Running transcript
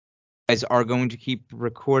guys are going to keep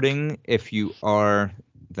recording. If you are,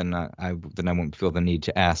 then I won't feel the need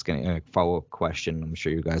to ask a follow-up question. I'm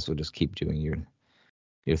sure you guys will just keep doing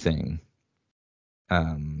your thing.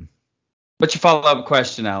 What's your follow-up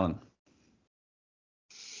question, Alan?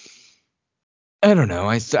 I don't know.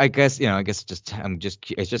 I guess I'm just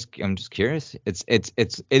curious.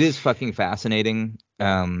 It is fucking fascinating.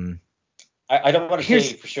 I don't want to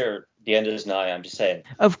say for sure the end is nigh. I'm just saying.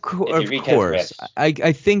 Of course. I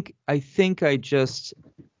think I just,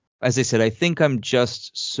 as I said, I think I'm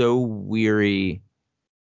just so weary,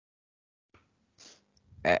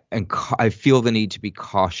 and I feel the need to be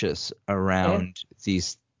cautious around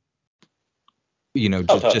these.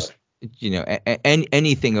 Just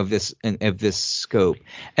anything of this scope,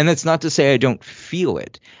 and that's not to say I don't feel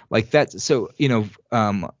it like that. So we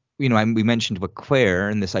mentioned Claire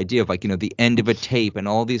and this idea of the end of a tape and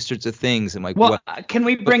all these sorts of things, and can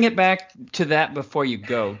we bring it back to that before you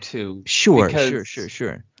go to? Sure.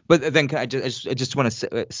 But then I just want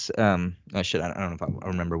to say, I don't know if I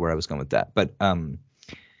remember where I was going with that, but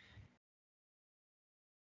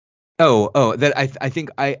that I think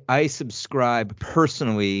I subscribe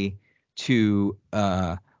personally to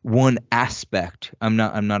one aspect. I'm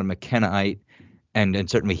not a McKennaite, and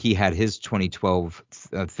certainly he had his 2012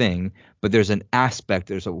 thing, but there's an aspect,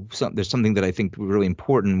 there's something that I think really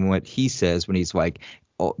important in what he says when he's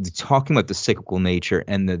talking about the cyclical nature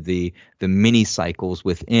and the mini cycles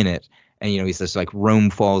within it. And he says Rome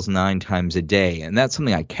falls 9 times a day, and that's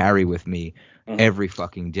something I carry with me every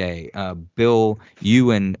fucking day. Bill,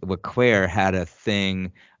 you and LeClaire had a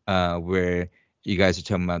thing where you guys are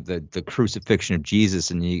talking about the crucifixion of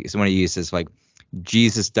Jesus, and one of you says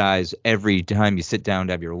Jesus dies every time you sit down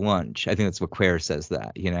to have your lunch. I think that's what Claire says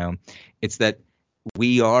that, it's that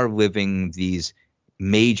we are living these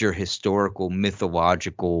major historical,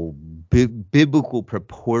 mythological, biblical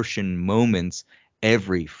proportion moments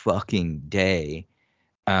every fucking day.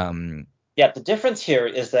 Yeah, the difference here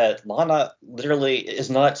is that Lana literally is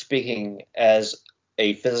not speaking as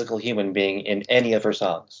a physical human being in any of her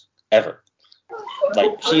songs, ever.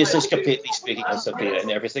 She is just completely speaking as Sophia in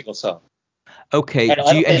every single song. Okay.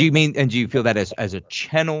 Do you feel that as a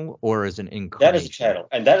channel or as an incarnation? That is a channel,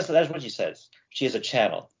 and that is what she says. She is a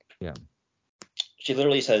channel. Yeah. She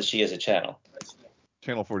literally says she is a channel.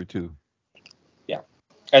 Channel 42. Yeah.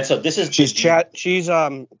 And so this is she's chat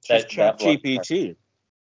GPT.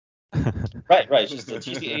 Right. She's the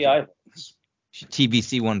AI.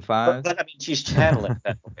 TBC 15. But I mean, she's channeling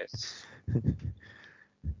that voice.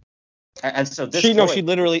 And so this she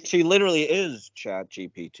literally is Chat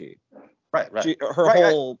GPT. Right.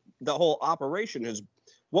 The whole operation is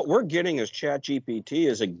what we're getting as Chat GPT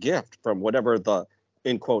is a gift from whatever the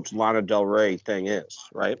in quotes Lana Del Rey thing is,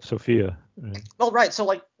 right? Sophia. Right. Well, right.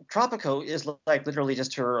 So Tropico is literally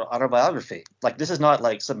just her autobiography. This is not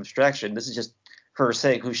some abstraction. This is just her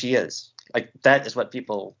saying who she is. That is what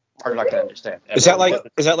people are not going to understand. Is that like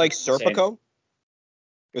Serpico?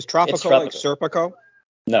 Is Tropico like Serpico?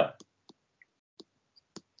 No.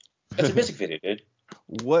 It's a music video, dude.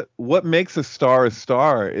 What makes a star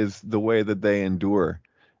is the way that they endure.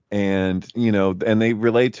 And and they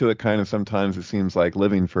relate to it kind of sometimes. It seems like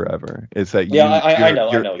living forever. It's that I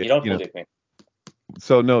know. You don't believe me.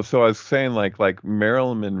 So I was saying like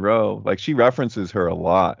Marilyn Monroe, she references her a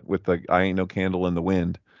lot with I Ain't No Candle in the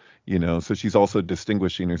Wind, so she's also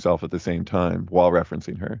distinguishing herself at the same time while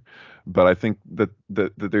referencing her. But I think that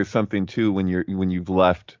there's something too when you've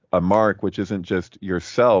left a mark, which isn't just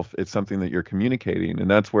yourself, it's something that you're communicating,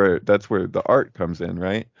 and that's where the art comes in,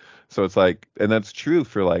 right? So it's and that's true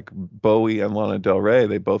for Bowie and Lana Del Rey.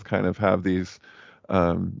 They both kind of have these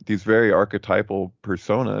very archetypal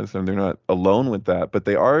personas, and they're not alone with that, but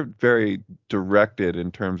they are very directed in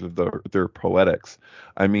terms of their poetics.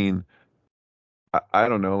 I mean, I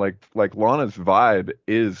don't know, like Lana's vibe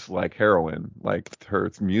is like heroin. Her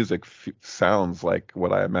music sounds like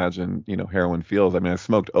what I imagine, heroin feels. I mean, I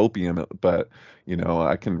smoked opium, but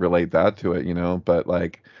I can relate that to it, but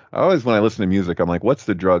I always, when I listen to music, I'm like, what's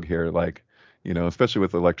the drug here? Especially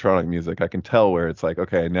with electronic music, I can tell where it's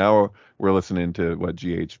okay, now we're listening to what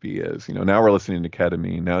GHB is, now we're listening to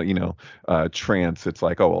ketamine, now, trance, it's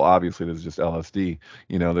oh, well, obviously this is just LSD,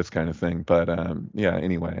 this kind of thing. But yeah,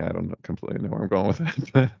 anyway, I don't completely know where I'm going with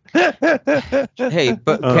that. Hey,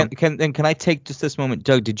 but can I take just this moment,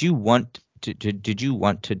 Doug? Did you want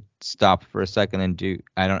to stop for a second and do,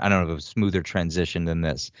 I don't know, a smoother transition than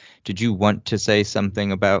this? Did you want to say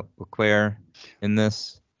something about Claire in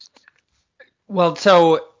this? Well,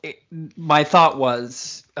 so my thought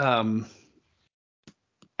was,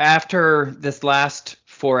 after this last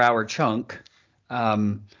 4-hour chunk,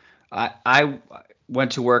 I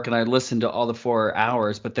went to work and I listened to all the 4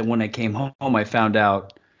 hours, but then when I came home, I found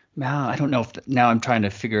out. Now I don't know if now I'm trying to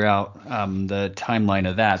figure out the timeline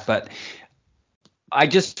of that, but I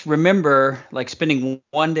just remember like spending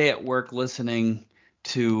one day at work listening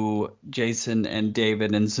to Jason and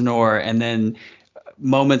David and Znor, and then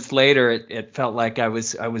moments later it felt like I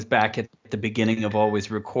was back at the beginning of Always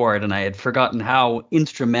Record, and I had forgotten how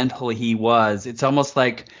instrumental he was. It's almost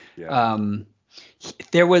like he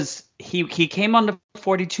came on to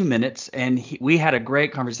 42 minutes and we had a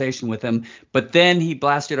great conversation with him, but then he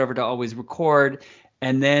blasted over to Always Record,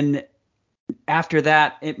 and then after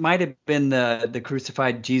that it might have been the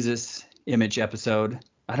crucified Jesus image episode.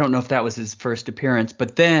 I don't know if that was his first appearance,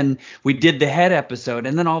 but then we did the head episode,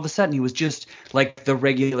 and then all of a sudden he was just like the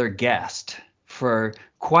regular guest for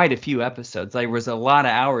quite a few episodes. There was a lot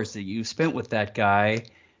of hours that you spent with that guy,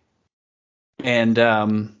 and I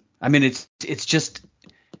mean it's just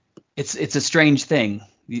it's a strange thing,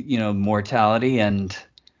 mortality and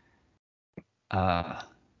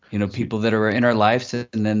people that are in our lives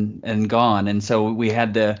and gone. And so we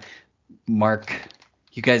had to Mark.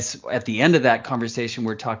 You guys, at the end of that conversation,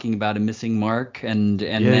 we're talking about a missing Mark, and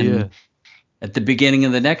then at the beginning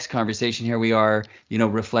of the next conversation, here we are,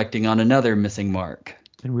 reflecting on another missing Mark.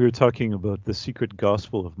 And we were talking about the secret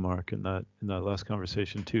gospel of Mark in that last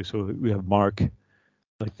conversation too. So we have Mark,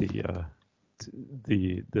 like the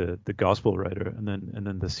gospel writer, and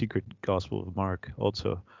then the secret gospel of Mark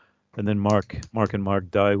also, and then Mark and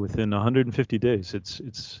Mark die within 150 days.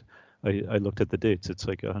 I looked at the dates. It's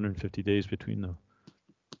like 150 days between them.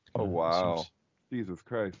 Oh wow, Jesus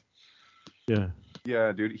Christ. Yeah,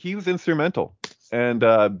 dude, he was instrumental, and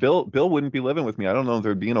Bill wouldn't be living with me. I don't know if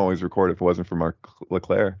there'd be an Always Record if it wasn't for Mark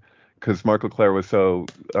LeClaire, because Mark LeClaire was so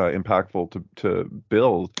impactful to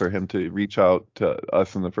Bill for him to reach out to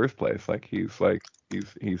us in the first place. Like he's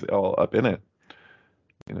all up in it,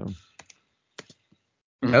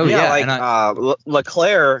 Oh yeah, like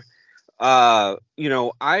LeClaire. I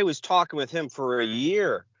was talking with him for a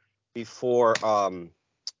year before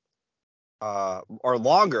or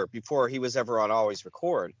longer before he was ever on Always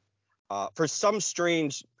Record. For some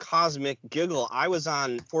strange cosmic giggle, I was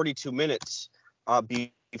on 42 Minutes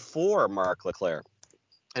before Mark LeClaire.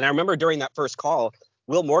 And I remember during that first call,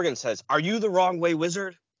 Will Morgan says, "Are you the Wrong Way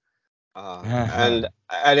Wizard?" And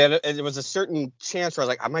it was a certain chance where I was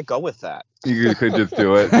like, I might go with that. You could just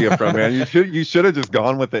do it, be a front man. You should have just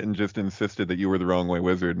gone with it and just insisted that you were the Wrong Way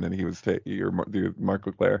Wizard, and then he was Mark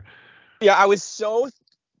LeClaire. Yeah, I was so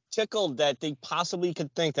tickled that they possibly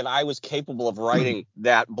could think that I was capable of writing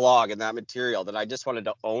that blog and that material that I just wanted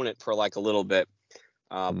to own it for like a little bit.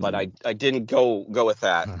 But I didn't go with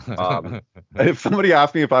that. If somebody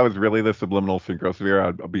asked me if I was really the subliminal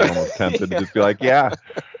synchrosphere, I'd be almost tempted to just be like, yeah,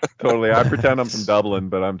 totally. I pretend I'm from Dublin,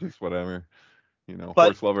 but I'm just whatever.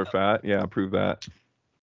 Horse lover fat. Yeah, prove that.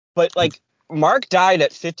 But like Mark died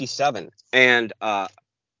at 57, and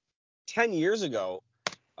 10 years ago,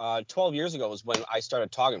 12 years ago was when I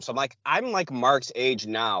started talking to him. So I'm like Mark's age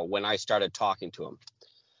now when I started talking to him.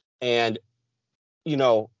 And,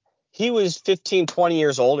 he was 15, 20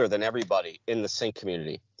 years older than everybody in the sync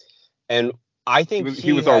community. And I think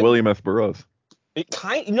he was our William S. Burroughs.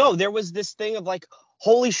 There was this thing of like,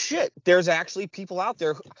 holy shit, there's actually people out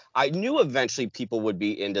there. I knew eventually people would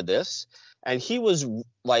be into this. And he was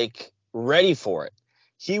like ready for it.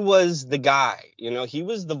 He was the guy, he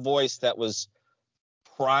was the voice that was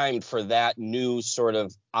primed for that new sort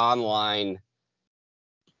of online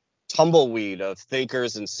tumbleweed of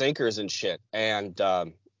thinkers and sinkers and shit. And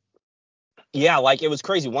it was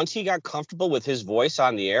crazy. Once he got comfortable with his voice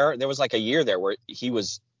on the air, there was like a year there where he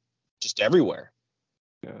was just everywhere.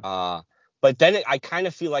 Yeah. But then I kind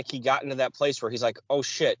of feel like he got into that place where he's like, oh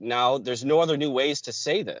shit, now there's no other new ways to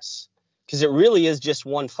say this, because it really is just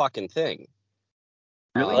one fucking thing.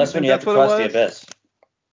 Really? That's when you have to cross the abyss.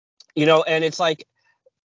 And it's like,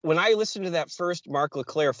 when I listened to that first Mark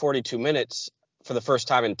LeClaire 42 Minutes for the first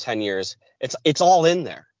time in 10 years, it's all in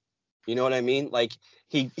there. You know what I mean? Like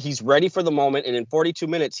he's ready for the moment, and in 42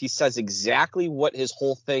 minutes he says exactly what his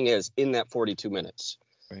whole thing is in that 42 minutes.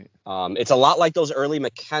 Right. It's a lot like those early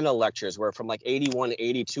McKenna lectures where from like 81,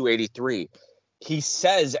 82, 83, he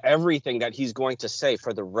says everything that he's going to say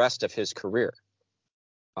for the rest of his career.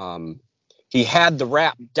 He had the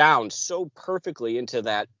rap down so perfectly into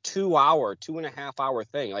that 2.5 hour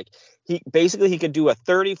thing. Like he could do a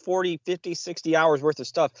 30, 40, 50, 60 hours worth of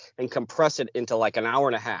stuff and compress it into like an hour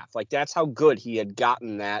and a half. Like that's how good he had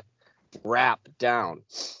gotten that rap down.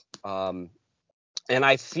 And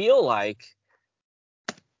I feel like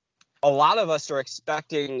a lot of us are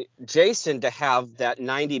expecting Jason to have that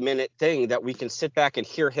 90-minute thing that we can sit back and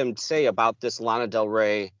hear him say about this Lana Del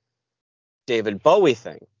Rey, David Bowie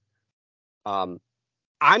thing. I'm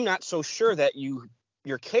not so sure that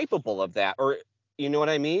you're capable of that, or you know what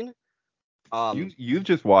I mean? You've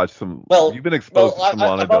just watched some. You've been exposed to some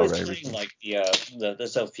Lana Del Rey. I'm always playing like the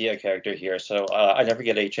Sophia character here, so I never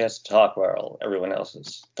get a chance to talk while everyone else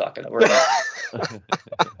is talking.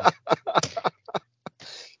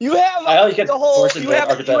 You have the whole. You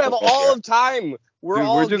have all of time.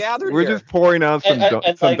 We're just pouring out some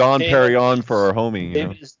like Don David Perignon for our homie.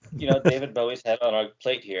 David Bowie's head on our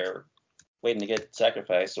plate here, waiting to get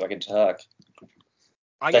sacrificed so I can talk.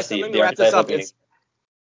 I guess let me wrap this up. It's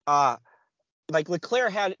like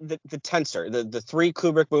Leclerc had the Tensor, the 3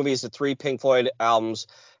 Kubrick movies, the 3 Pink Floyd albums,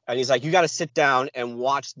 and he's like, you got to sit down and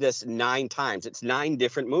watch this 9 times. It's 9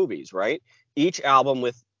 different movies, right? Each album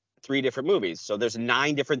with 3 different movies. So there's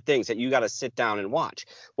 9 different things that you got to sit down and watch.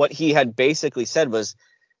 What he had basically said was,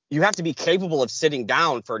 you have to be capable of sitting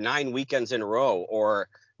down for 9 weekends in a row, or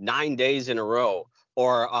 9 days in a row,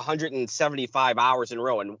 or 175 hours in a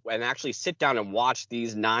row, and actually sit down and watch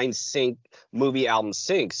these 9 movie album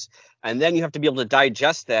syncs. And then you have to be able to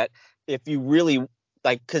digest that if you really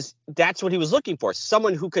because that's what he was looking for.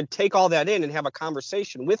 Someone who could take all that in and have a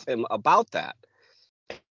conversation with him about that.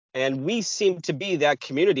 And we seem to be that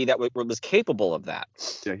community that was capable of that.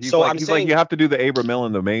 Yeah, he's like, you have to do the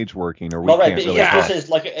Abramelin the Mage working, or we can't really this is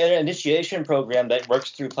like an initiation program that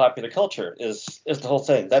works through popular culture. Is the whole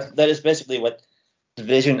thing. That is basically what the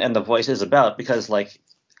Vision and the Voice is about. Because like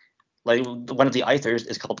one of the ethers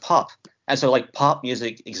is called pop, and so like pop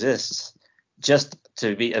music exists just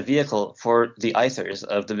to be a vehicle for the ethers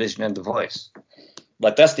of the Vision and the Voice.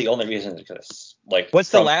 Like that's the only reason it exists. Like what's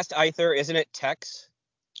the last ether? Isn't it Tex?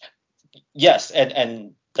 Yes,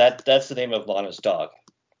 and that's the name of Lana's dog.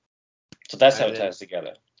 So that's how it ties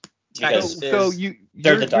together. So you're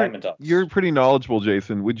the Diamond Dogs. You're pretty knowledgeable,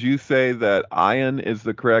 Jason. Would you say that ion is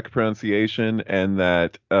the correct pronunciation, and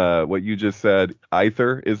that what you just said,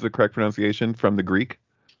 ether, is the correct pronunciation from the Greek?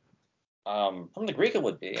 From the Greek it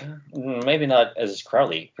would be. Maybe not as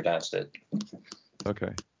Crowley pronounced it.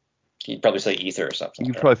 Okay. He'd probably say ether or something.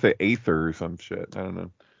 You'd probably say aether or some shit. I don't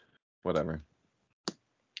know. Whatever.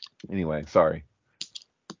 Anyway, sorry.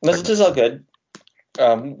 This is all good.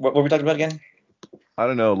 What were we talking about again? I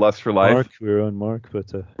don't know. Lust for Life. Mark, we were on Mark,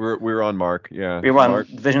 but we're on Mark. Yeah. We were on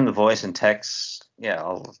Vision, the Voice, and Tex.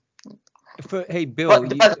 Yeah. Hey, Bill.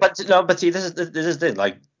 But see, this is the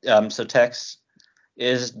like. So Tex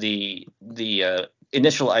is the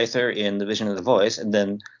initial ether in the Vision of the Voice, and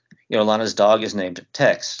then Lana's dog is named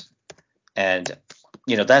Tex, and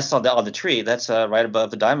that's on the tree. That's right above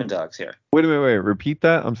the Diamond Dogs here. Wait. Repeat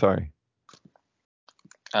that. I'm sorry.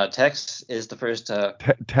 Tex is the first.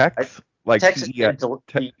 Tex? Like Tex T-E-X?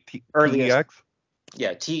 T-E-X?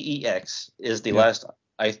 Yeah, T-E-X is the last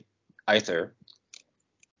ether,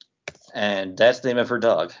 and that's the name of her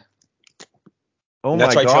dog. Oh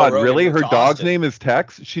my God! Really? Her dog's name is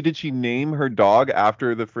Tex? Did she name her dog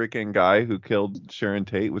after the freaking guy who killed Sharon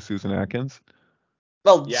Tate with Susan Atkins?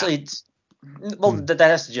 Well, so that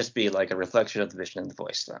has to just be like a reflection of the Vision and the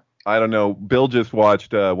Voice, though. I don't know. Bill just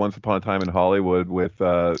watched Once Upon a Time in Hollywood with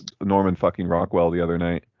Norman fucking Rockwell the other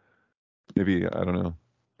night. Maybe, I don't know.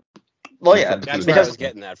 Well, yeah, that's where I was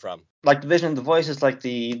getting that from. Like the Vision and the Voice is like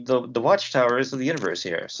the watchtowers of the universe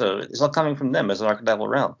here, so it's all coming from them as an archetypal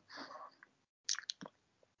realm.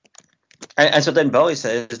 And so then Bowie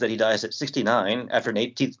says that he dies at 69 after an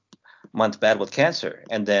 18-month battle with cancer,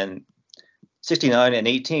 and then 69 and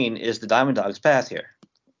 18 is the Diamond Dog's path here.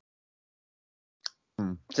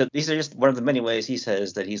 So these are just one of the many ways he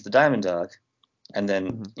says that he's the Diamond Dog, and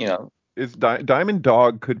then is Diamond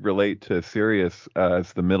Dog could relate to Sirius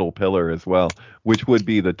as the middle pillar as well, which would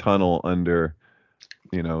be the tunnel under,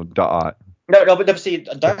 Dot. No, but see,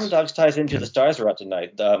 Diamond Dogs ties into the Stars Are Out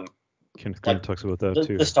Tonight. Kenneth Grant talks about that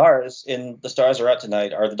too. The stars in The Stars Are Out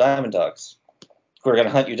Tonight are the Diamond Dogs, who are going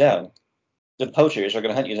to hunt you down. The poachers are going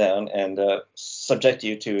to hunt you down and subject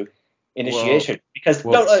you to initiation.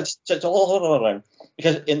 Hold on.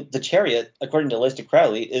 Because in the Chariot, according to Aleister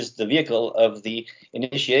Crowley, is the vehicle of the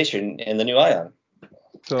initiation in the new Ion.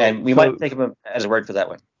 And we might take him as a word for that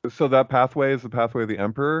one. So that pathway is the pathway of the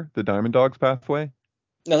Emperor, the Diamond Dog's pathway?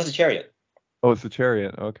 No, that's the Chariot. Oh, it's the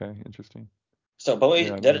Chariot. Okay, interesting. So Bowie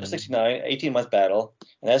dead at 69, 18-month battle,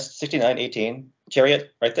 and that's 69, 18,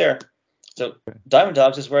 Chariot right there. So Diamond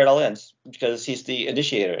Dogs is where it all ends, because he's the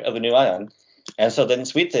initiator of the new Ion. And so then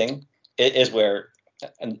Sweet Thing is where,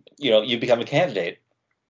 you become a candidate.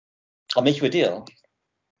 I'll make you a deal,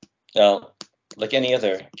 like any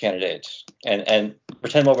other candidate. And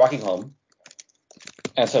pretend we're walking home.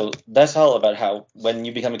 And so that's all about how when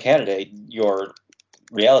you become a candidate, your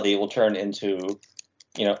reality will turn into,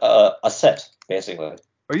 a set, basically.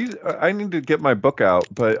 I need to get my book out,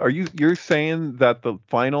 but you're saying that the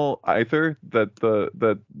final Aether that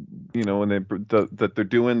when that they're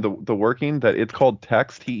doing the working, that it's called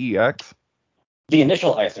text, TEX? The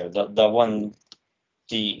initial Aether, the one,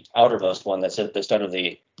 the outermost one that's at the start of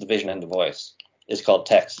the vision and the voice, is called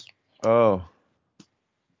text. Oh.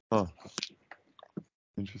 Huh.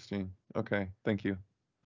 Interesting. Okay, thank you.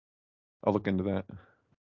 I'll look into that.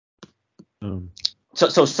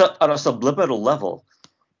 So on a subliminal level,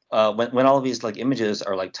 when all of these like images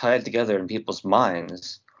are like tied together in people's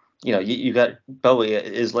minds, you got Bowie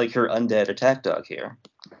is like her undead attack dog here,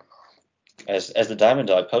 as the Diamond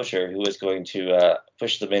Dog poacher who is going to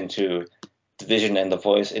push them into the vision and the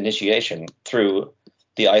voice initiation through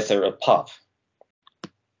the Aether of pop.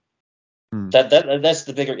 That's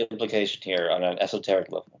the bigger implication here on an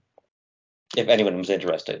esoteric level, if anyone was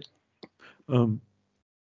interested.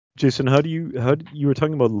 Jason, how do you were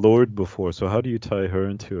talking about Lorde before, so how do you tie her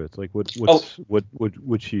into it? Like what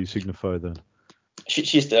would she signify then?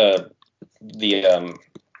 She's the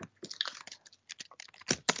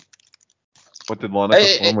What did Lana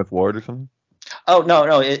perform with Lorde or something? Oh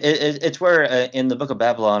no, it's where in the Book of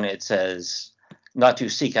Babylon it says not to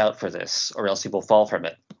seek out for this or else you will fall from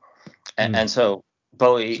it, and so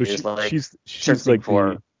Bowie is like she's like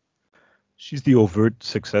for. She's the overt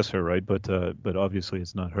successor, right? But obviously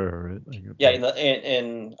it's not her, right? Yeah,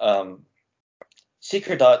 in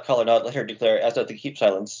Secret Dot, Call her not, let her declare, as though to keep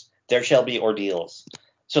silence, there shall be ordeals.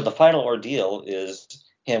 So the final ordeal is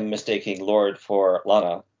him mistaking Lorde for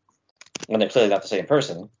Lana, when they're clearly not the same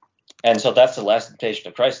person. And so that's the last temptation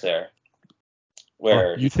of Christ there,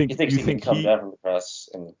 where he thinks he can come down from the cross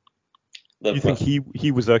and live. You think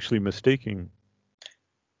he was actually mistaking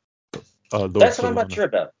Lorde? That's what I'm not sure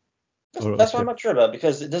about. That's what I'm not sure about,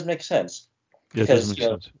 because it doesn't make sense. Yeah, because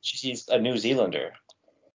she's a New Zealander.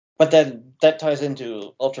 But then that ties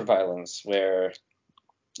into Ultraviolence, where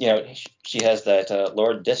she has that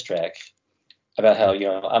Lorde diss track about how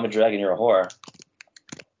I'm a dragon, you're a whore.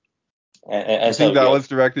 And I think that was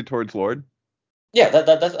directed towards Lorde. Yeah,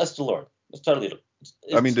 that's to Lorde. It's totally.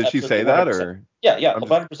 Did she say 100%. That or? Yeah,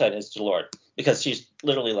 100% is to Lorde, because she's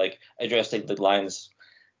literally like addressing the lines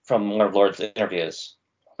from one of Lorde's interviews.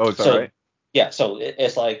 Oh, is that right? Yeah, so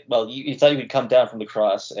it's like, well, you thought you could come down from the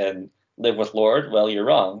cross and live with Lorde? Well, you're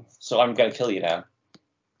wrong. So I'm going to kill you now.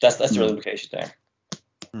 That's the real implication there.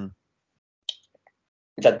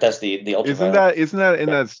 That's the ultra. Isn't that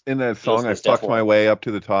in that song? I fucked my way up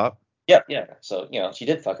to the top. Yeah. So she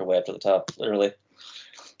did fuck her way up to the top, literally,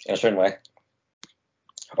 in a certain way.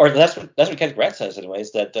 Or that's what Kenneth Grant says,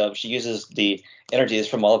 anyways. That she uses the energies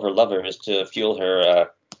from all of her lovers to fuel her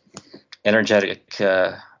energetic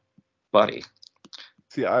body.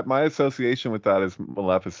 See, my association with that is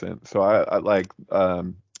Maleficent. So I like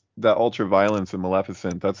that Ultraviolence and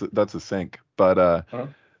Maleficent. That's a sync. But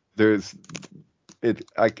there's it.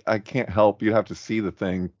 I can't help. You have to see the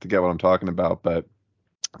thing to get what I'm talking about. But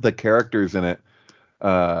the characters in it,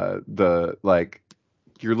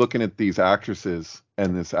 you're looking at these actresses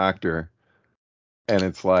and this actor, and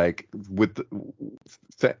it's like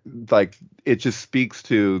it just speaks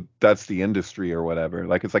to that's the industry or whatever.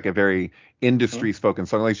 Like it's like a very industry spoken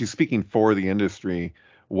song. Like she's speaking for the industry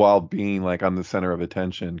while being like on the center of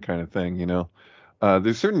attention kind of thing,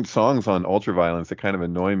 There's certain songs on Ultraviolence that kind of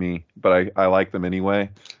annoy me, but I like them anyway.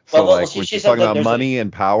 So when she's talking about money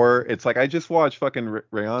and power, it's like I just watched fucking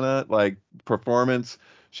Rihanna like performance.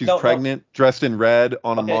 She's pregnant, dressed in red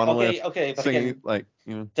on a monolith, but singing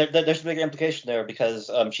there's a bigger implication there, because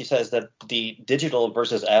she says that the digital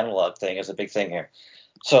versus analog thing is a big thing here.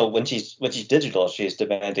 So when she's digital, she's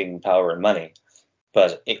demanding power and money,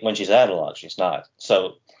 but when she's analog, she's not.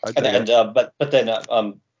 So but then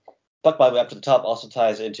Fuck My Way Up to the Top also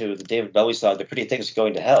ties into the David Bowie song "The Pretty Things Are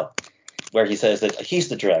Going to Hell," where he says that he's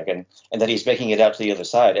the dragon and that he's making it out to the other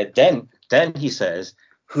side, and then he says,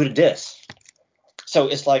 "Who to diss?" So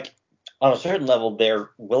it's like, on a certain level,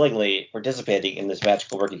 they're willingly participating in this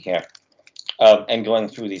magical working camp and going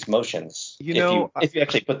through these motions. If you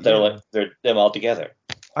actually put them all together.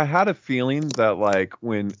 I had a feeling that like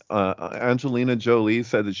when Angelina Jolie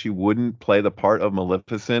said that she wouldn't play the part of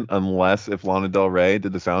Maleficent unless if Lana Del Rey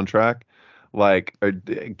did the soundtrack, like or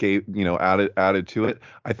gave added to it.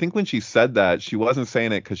 I think when she said that, she wasn't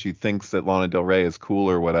saying it because she thinks that Lana Del Rey is cool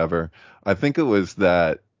or whatever. I think it was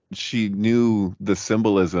that she knew the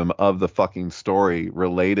symbolism of the fucking story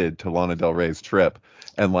related to Lana Del Rey's trip.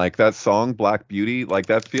 And like that song Black Beauty, like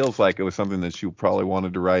that feels like it was something that she probably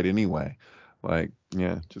wanted to write anyway. Like,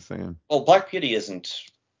 yeah, just saying. Well, Black Beauty isn't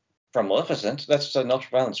from Maleficent. That's an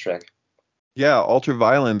Ultraviolence track. Yeah,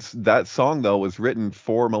 Ultraviolence. That song though was written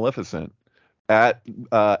for Maleficent at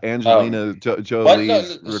Angelina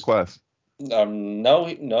Jolie's request. No,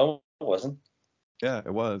 it wasn't. Yeah,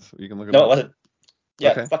 it was. You can look it No, up. it wasn't.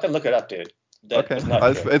 Yeah, Okay. fucking look it up, dude. That Okay. was not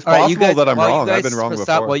true. It's All right, you possible guys, that I'm while you wrong. I've guys been wrong stop,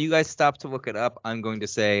 before. While you guys stop to look it up, I'm going to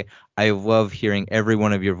say I love hearing every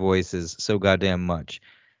one of your voices so goddamn much.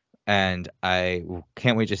 And I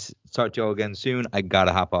can't wait to start y'all again soon. I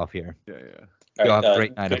gotta hop off here. Yeah. All Y'all right, have a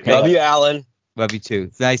great night. good Okay. Love you, Alan. Love you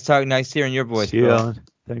too. Nice hearing your voice, See you, Bill. Alan.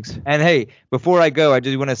 Thanks. And hey, before I go, I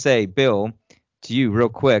just want to say, Bill, to you real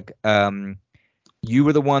quick. You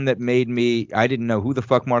were the one that made me. I didn't know who the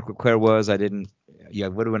fuck Mark LeClaire was. I didn't. Yeah,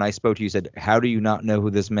 when I spoke to you, you said, "How do you not know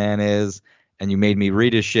who this man is?" And you made me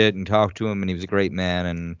read his shit and talk to him, and he was a great man.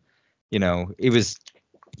 And it was,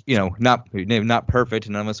 not perfect.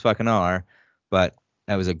 None of us fucking are, but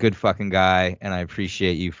that was a good fucking guy, and I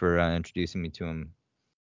appreciate you for introducing me to him.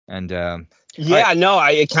 And Yeah, no,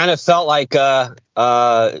 it kind of felt like yeah,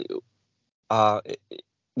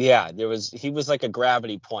 he was like a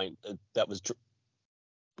gravity point that was.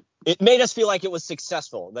 It made us feel like it was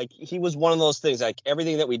successful. Like he was one of those things. Like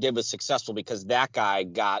everything that we did was successful because that guy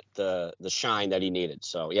got the shine that he needed.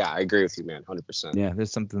 So yeah, I agree with you, man, 100%. Yeah,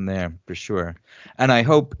 there's something there for sure. And I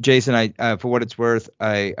hope, Jason, for what it's worth,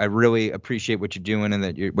 I really appreciate what you're doing and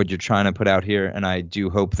that what you're trying to put out here. And I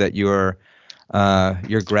do hope that your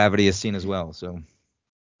gravity is seen as well. So.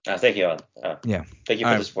 Thank you, Alan. Yeah. Thank you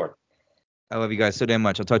for the support. I love you guys so damn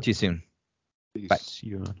much. I'll talk to you soon. Bye. See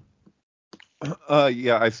you, Alan.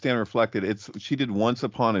 Yeah, I stand reflected. She did Once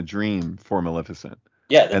Upon a Dream for Maleficent.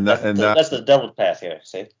 Yeah, that's the double path here.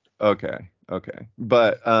 See. Okay.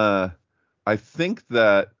 But I think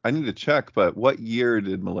that I need to check. But what year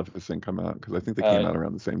did Maleficent come out? Because I think they came out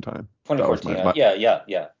around the same time. 2014.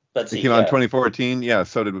 Yeah. But it came out in 2014. Yeah,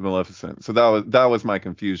 so did Maleficent. So that was my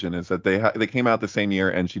confusion, is that they came out the same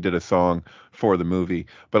year and she did a song for the movie.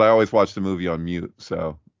 But I always watched the movie on mute,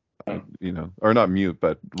 so. Or not mute,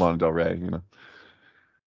 but Lana Del Rey,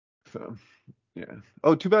 So, yeah.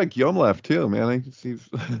 Oh, too bad Guillaume left too, man.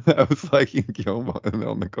 I was liking Guillaume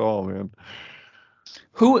on the call, man.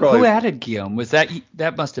 Who added Guillaume? Was that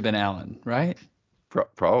must have been Alan, right?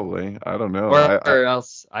 Probably. I don't know. Or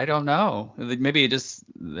else I don't know. Maybe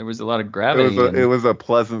there was a lot of gravity. It was a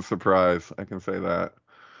pleasant surprise. I can say that.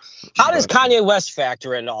 How does Kanye West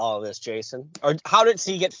factor into all of this, Jason? Or how did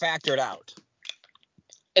he get factored out?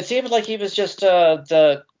 It seemed like he was just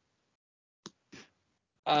the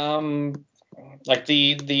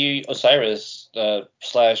Osiris /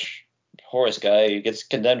 Horus guy who gets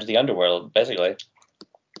condemned to the underworld, basically.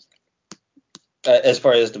 As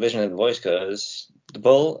far as Division of the Voice goes, the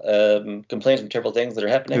bull complains of terrible things that are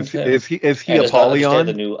happening to him. Is he Apollyon?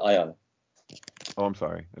 The new Ion. Oh, I'm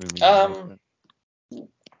sorry. I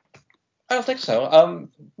don't think so.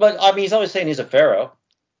 But I mean, he's always saying he's a pharaoh.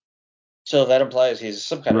 So that implies he's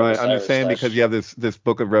some kind of Osiris. I'm just saying because you have this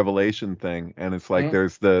Book of Revelation thing, and it's like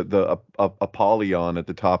there's the Apollyon at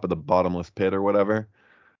the top of the bottomless pit or whatever.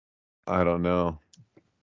 I don't know.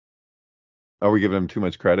 Are we giving him too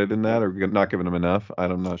much credit in that, or not giving him enough?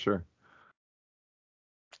 I'm not sure.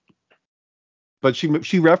 But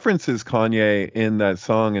she references Kanye in that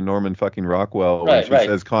song in Norman fucking Rockwell when she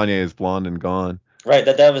says Kanye is blonde and gone. Right.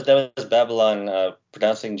 That was Babylon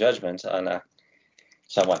pronouncing judgment on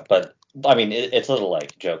someone, but. I mean, it's a little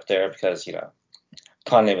like joke there because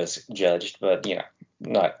Kanye was judged, but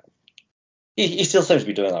not. He still seems to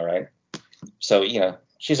be doing all right. So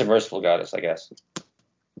she's a merciful goddess, I guess.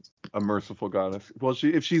 A merciful goddess. Well,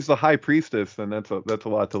 if she's the high priestess, then that's a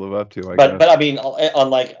lot to live up to. I guess. But I mean, on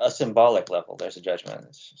like a symbolic level, there's a judgment.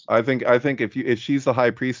 I think if she's the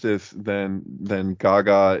high priestess, then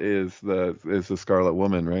Gaga is the Scarlet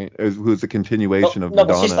Woman, right? Who's a continuation of Madonna.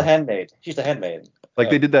 No, but she's the handmaid. She's the handmaid. Like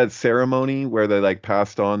they did that ceremony where they like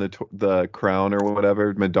passed on the crown or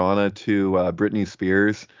whatever, Madonna to Britney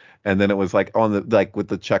Spears, and then it was like on the like with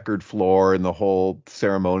the checkered floor and the whole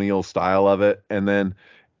ceremonial style of it, and then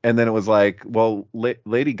it was like, well,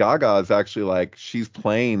 Lady Gaga is actually like she's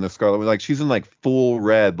playing the Scarlet Woman, like she's in like full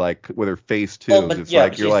red, like with her face too. Well, it's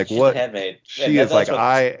like you're like, what? She is like,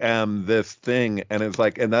 I am this thing, and it's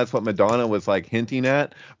like, and that's what Madonna was like hinting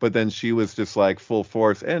at, but then she was just like full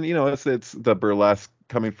force, and it's the burlesque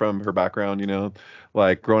coming from her background,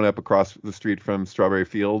 like growing up across the street from Strawberry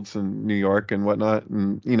Fields in New York and whatnot,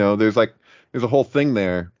 and there's a whole thing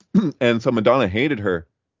there, and so Madonna hated her.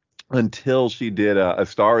 until she did A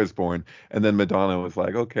Star Is Born, and then Madonna was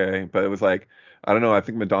like, okay, but it was like, I don't know, I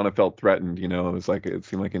think Madonna felt threatened, you know, it was like, it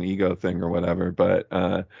seemed like an ego thing or whatever, but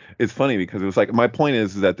it's funny because it was like, my point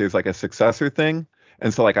is that there's like a successor thing,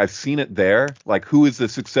 and so like I've seen it there, like who is the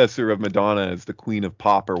successor of Madonna as the queen of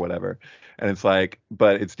pop or whatever, and it's like,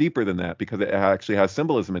 but it's deeper than that because it actually has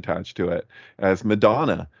symbolism attached to it, as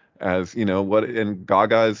Madonna, as you know what, and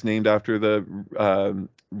Gaga is named after the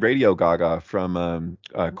Radio Gaga from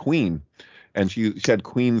Queen, and she had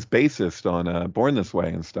Queen's bassist on Born This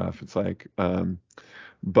Way and stuff. It's like,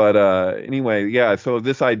 but anyway, yeah. So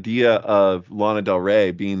this idea of Lana Del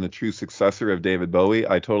Rey being the true successor of David Bowie,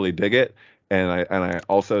 I totally dig it, and I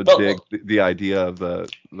also dig the idea of the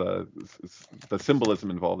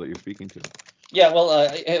symbolism involved that you're speaking to. Yeah, well,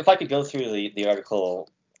 if I could go through the article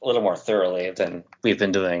a little more thoroughly than we've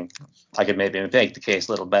been doing, I could maybe make the case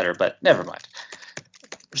a little better, but never mind.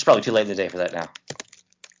 It's probably too late in the day for that now.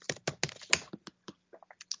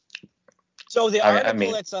 So the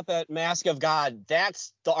article that's up at Mask of God,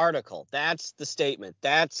 that's the article. That's the statement.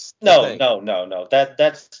 That's the thing. No.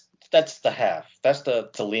 That's the half. That's the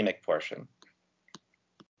Thelemic portion.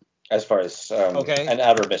 As far as an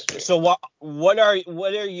outer mystery. So what are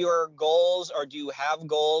your goals, or do you have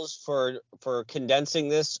goals for condensing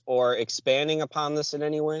this or expanding upon this in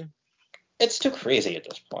any way? It's too crazy at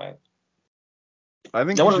this point. I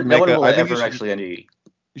think you should make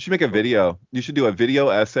a video. You should do a video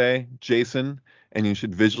essay, Jason, and you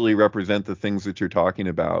should visually represent the things that you're talking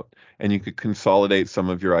about, and you could consolidate some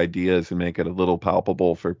of your ideas and make it a little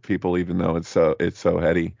palpable for people, even though it's so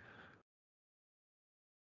heady.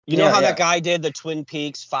 You know how that guy did the Twin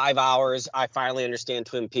Peaks 5 hours? I finally understand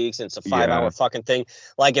Twin Peaks, and it's a 5 hour fucking thing.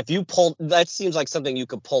 Like if you pull, that seems like something you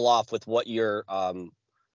could pull off with what you're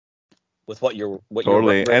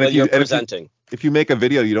presenting. If you make a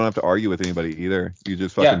video, you don't have to argue with anybody either. You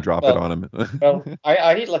just fucking drop it on them. Well,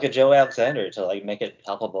 I need like a Joe Alexander to like make it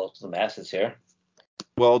palpable to the masses here.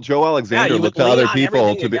 Well, Joe Alexander looked to other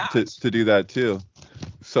people to do that too.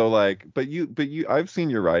 So like, but you, I've seen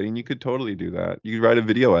your writing. You could totally do that. You could write a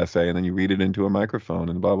video essay and then you read it into a microphone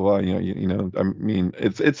and blah blah blah. You know. I mean,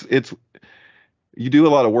 it's you do a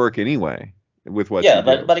lot of work anyway with what. Yeah,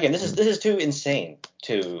 but again, this is too insane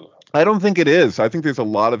to. I don't think it is. I think there's a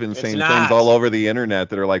lot of insane things all over the internet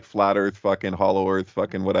that are like flat Earth, fucking hollow Earth,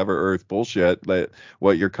 fucking whatever Earth bullshit. That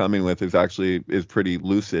what you're coming with is pretty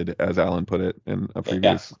lucid, as Alan put it in a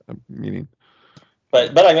previous meeting.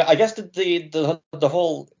 But I guess the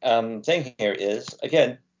whole thing here is,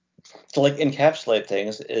 again, to like encapsulate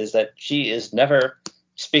things, is that she is never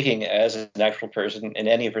speaking as an actual person in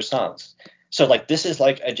any of her songs. So like this is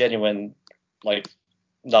like a genuine like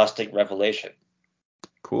Gnostic revelation.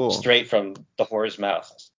 Cool. Straight from the whore's mouth,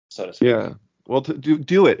 so to speak. Yeah. Well,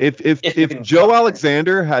 do it. If Joe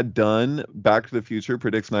Alexander had done Back to the Future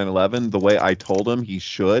predicts 9/11 the way I told him he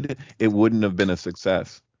should, it wouldn't have been a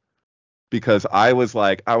success. Because I was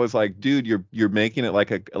like, dude, you're making it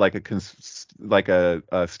like a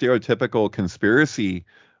stereotypical conspiracy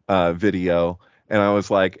video, and I was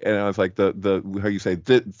like the how you say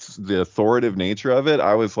the authoritative nature of it.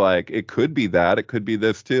 I was like, it could be that, it could be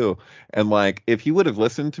this too, and like if he would have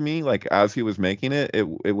listened to me like as he was making it,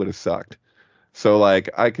 it would have sucked. So like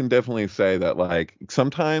I can definitely say that like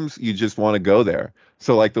sometimes you just want to go there.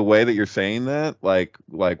 So like the way that you're saying that, like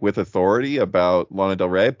with authority about Lana Del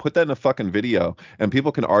Rey, put that in a fucking video, and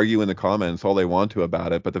people can argue in the comments all they want to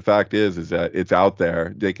about it. But the fact is that it's out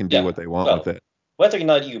there. They can do what they want with it. Whether or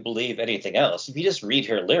not you believe anything else, if you just read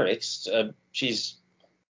her lyrics, she's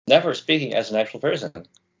never speaking as an actual person,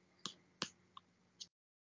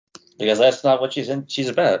 because that's not what she's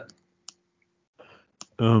about.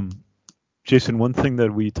 Jason, one thing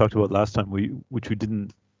that we talked about last time, which we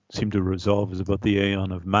didn't seem to resolve, is about the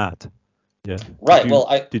Aeon of Matt. Yeah. Right.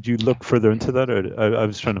 Did you look further into that, or I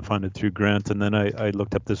was trying to find it through Grant, and then I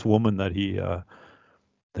looked up this woman that he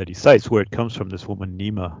cites, where it comes from. This woman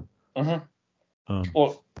Nima. Mm-hmm.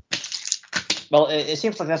 Well, it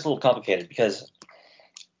seems like that's a little complicated, because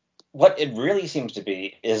what it really seems to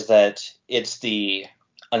be is that it's the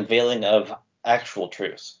unveiling of actual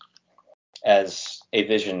truth as a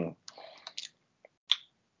vision.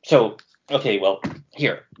 So, okay, well,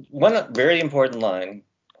 here, one very important line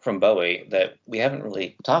from Bowie that we haven't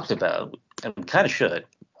really talked about, and we kind of should,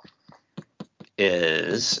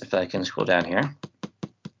 is, if I can scroll down here.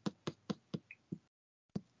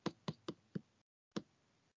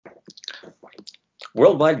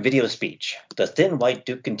 Worldwide video speech. The thin white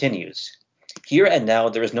Duke continues. Here and now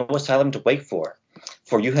there is no asylum to wait for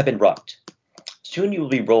you have been rocked. Soon you will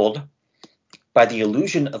be rolled by the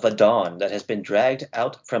illusion of a dawn that has been dragged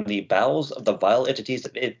out from the bowels of the vile entities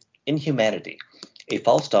of inhumanity, a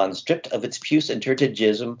false dawn stripped of its puce and turgid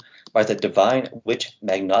jism by the divine witch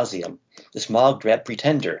Magnasium, the smog-drab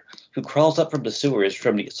pretender who crawls up from the sewers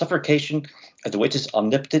from the suffocation of the witch's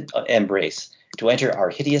omnipotent embrace to enter our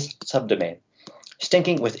hideous subdomain,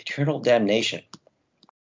 stinking with eternal damnation.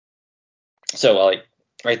 So,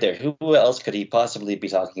 right there, who else could he possibly be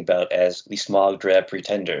talking about as the smog-drab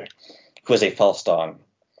pretender who is a false dawn?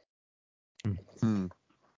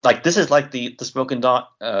 Like, this is like the smoking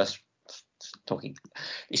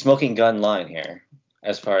gun line here,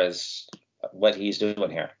 as far as what he's doing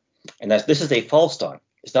here. And this is a false dawn.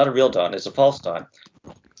 It's not a real dawn. It's a false dawn.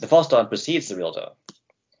 The false dawn precedes the real dawn.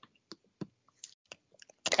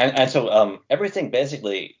 And so everything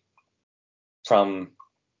basically from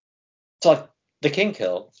like the King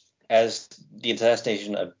Kill as the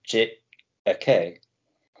assassination of JFK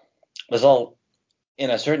was all, in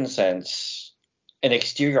a certain sense, an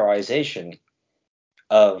exteriorization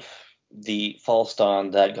of the false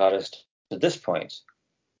dawn that got us to this point.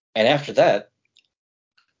 And after that,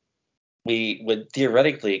 we would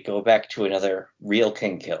theoretically go back to another real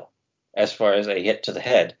King Kill, as far as a hit to the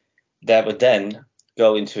head, that would then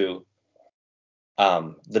go into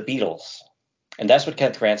the Beatles. And that's what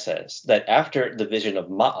Kenneth Grant says, that after the vision of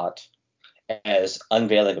Ma'at as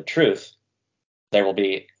unveiling of truth, there will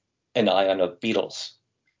be an ion of Beatles.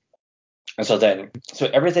 And so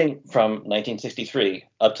everything from 1963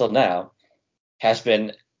 up till now has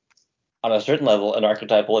been, on a certain level, an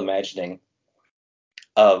archetypal imagining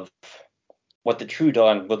of what the true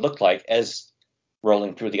dawn would look like as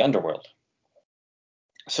rolling through the underworld.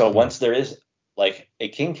 So once there is like a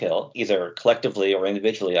King Kill, either collectively or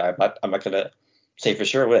individually, I'm not going to say for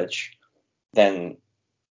sure which, then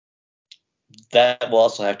that will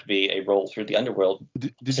also have to be a roll through the underworld.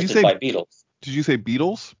 Did you say by Beatles? Did you say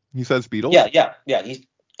Beatles? He says Beatles? Yeah.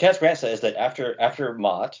 Kenneth Grant says that after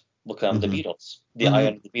Mott will come the Beatles, the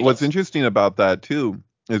ion of the Beatles. What's interesting about that too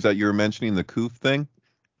is that you're mentioning the Koof thing.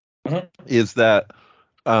 Is that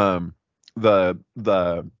that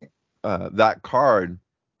card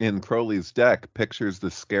in Crowley's deck pictures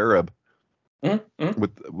the scarab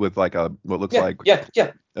with like what looks like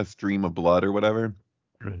a stream of blood or whatever.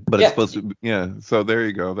 Right. But it's supposed to so there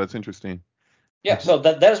you go. That's interesting. Yeah, so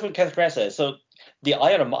that is what Kenneth Grant says. So the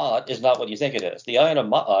Ion of Ma'at is not what you think it is. The Ion of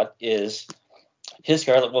Ma'at is his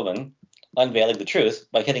Scarlet Woman unveiling the truth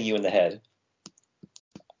by hitting you in the head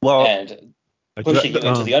and pushing you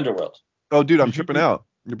into the underworld. Oh, dude, I'm tripping out.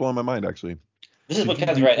 You're blowing my mind, actually. This is what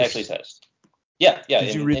Kenneth Grant actually says. Yeah.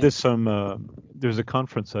 Did you read this? There's a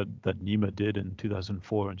conference that Nima did in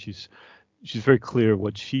 2004, and she's very clear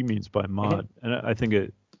what she means by Ma'at, and I think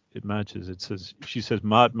it matches. She says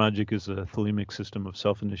Ma'at magic is a thelemic system of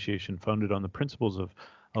self-initiation founded on the principles of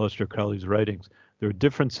Aleister Crowley's writings. There are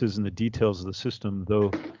differences in the details of the system,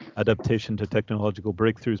 though adaptation to technological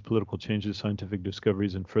breakthroughs, political changes, scientific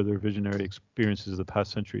discoveries, and further visionary experiences of the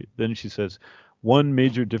past century. Then she says, one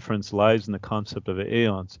major difference lies in the concept of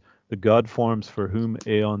aeons. The god forms for whom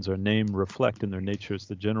aeons are named reflect in their natures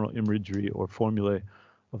the general imagery or formulae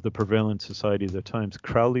of the prevalent society of their times.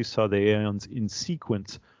 Crowley saw the aeons in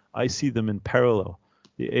sequence. I see them in parallel.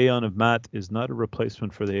 The Aeon of Ma'at is not a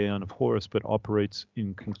replacement for the Aeon of Horus, but operates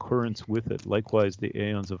in concurrence with it. Likewise, the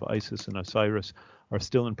Aeons of Isis and Osiris are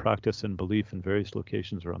still in practice and belief in various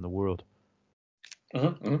locations around the world.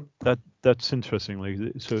 That's interesting. Like,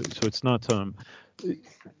 so it's not.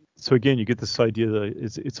 So again, you get this idea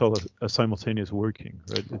that it's all a simultaneous working,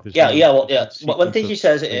 right? One thing he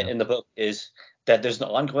says in the book is that there's an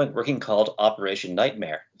ongoing working called Operation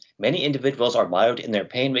Nightmare. Many individuals are mired in their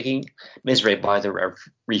pain-making misery by their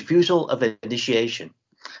refusal of initiation,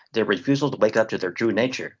 their refusal to wake up to their true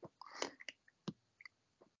nature.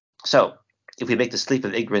 So, if we make the sleep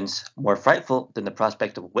of ignorance more frightful than the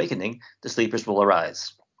prospect of awakening, the sleepers will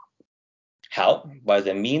arise. How? By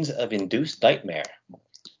the means of induced nightmare,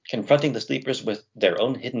 confronting the sleepers with their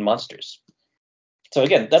own hidden monsters. So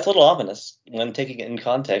again, that's a little ominous when taking it in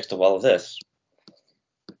context of all of this.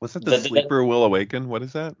 What's that? The sleeper will awaken? What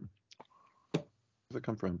is that? Where does it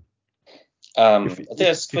come from? I think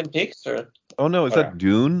it's Twin Peaks or. Oh no, is that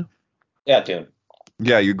Dune? Yeah, Dune.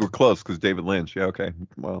 Yeah, you were close because David Lynch. Yeah, okay.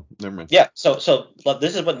 Well, never mind. Yeah, so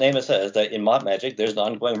this is what Nema says, that in Mott Magic there's an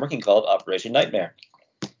ongoing working called Operation Nightmare.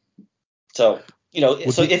 So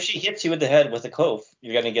if she hits you in the head with a cove,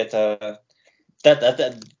 you're gonna get that.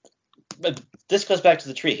 But this goes back to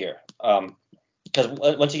the tree here. Because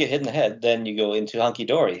once you get hit in the head, then you go into hunky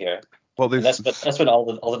dory here. Well, that's when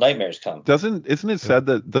all the nightmares come. Isn't it said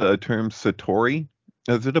that the term satori,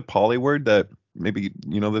 is it a Pali word that maybe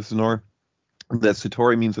this is Nor? That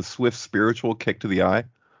satori means a swift spiritual kick to the eye.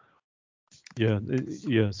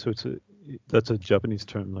 Yeah. So that's a Japanese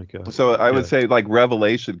term, like So I would say like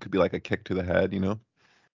revelation could be like a kick to the head, you know.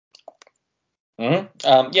 Yeah.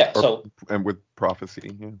 And with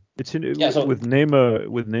prophecy, yeah. It's with Nema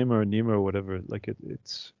or Nima or whatever. Like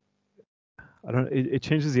it's I don't know. It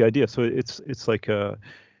changes the idea. So it's like there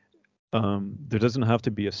doesn't have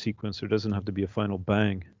to be a sequence. There doesn't have to be a final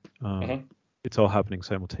bang. It's all happening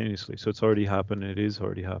simultaneously. So it's already happened. It is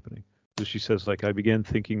already happening. So she says, like, I began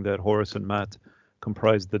thinking that Horus and Maat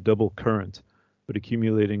comprised the double current, but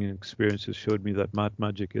accumulating experiences showed me that Maat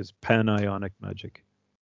magic is pan-ionic magic.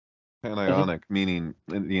 Pan-ionic, meaning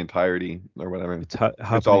in the entirety or whatever. It's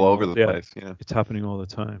it's all over the place. Yeah. It's happening all the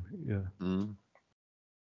time. Yeah.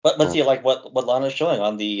 But see, like what Lana's showing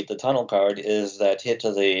on the tunnel card is that hit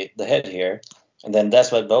to the head here, and then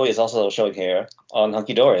that's what Bowie is also showing here on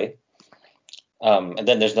Hunky Dory. And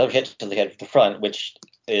then there's another hit to the head at the front, which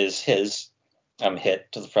is his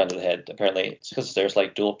hit to the front of the head. Apparently, it's because there's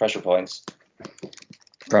like dual pressure points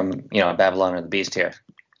from Babylon or the Beast here,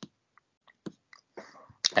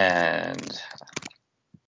 and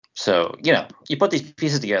so you put these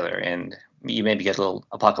pieces together and you maybe get a little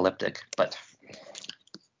apocalyptic, but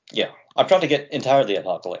yeah, I'm trying to get entirely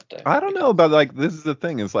apocalyptic. I don't know, but like this is the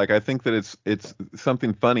thing is like I think that it's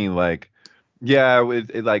something funny like. Yeah,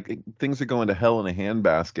 like things are going to hell in a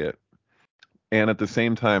handbasket, and at the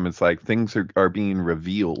same time, it's like things are being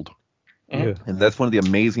revealed. Yeah. And that's one of the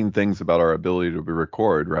amazing things about our ability to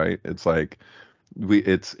record, right? It's like we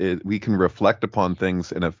can reflect upon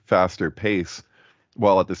things in a faster pace,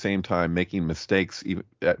 while at the same time making mistakes even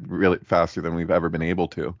really faster than we've ever been able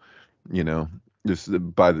to,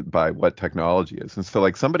 just by what technology is. And so,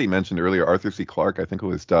 like somebody mentioned earlier, Arthur C. Clarke, I think it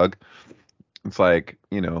was Doug. It's like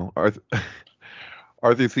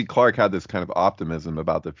Arthur C. Clarke had this kind of optimism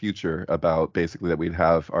about the future, about basically that we'd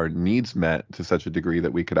have our needs met to such a degree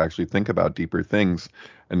that we could actually think about deeper things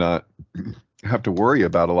and not have to worry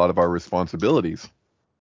about a lot of our responsibilities.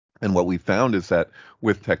 And what we found is that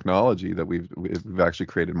with technology, that we've actually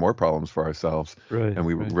created more problems for ourselves, and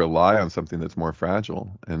we rely on something that's more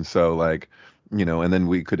fragile. And so, like, and then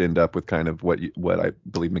we could end up with kind of what I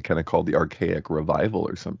believe McKenna called the archaic revival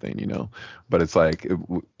or something, But it's like,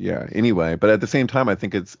 Anyway, but at the same time, I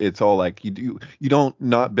think it's all like you don't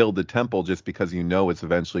not build the temple just because it's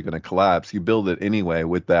eventually going to collapse. You build it anyway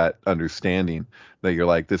with that understanding that you're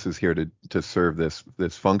like, this is here to serve this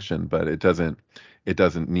function, but it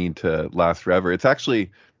doesn't need to last forever. It's actually,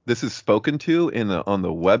 this is spoken to on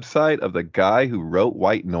the website of the guy who wrote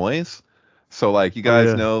White Noise. So like you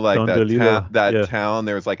guys know like that town,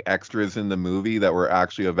 there's like extras in the movie that were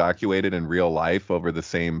actually evacuated in real life over the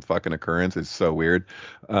same fucking occurrence. It's so weird.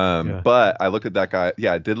 But I looked at that guy,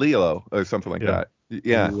 DeLillo or something like that.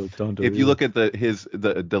 Yeah. If you look at the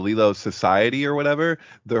DeLillo Society or whatever,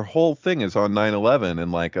 their whole thing is on 9/11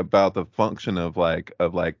 and like about the function of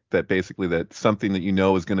that basically that something that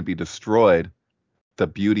is going to be destroyed, the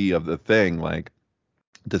beauty of the thing, like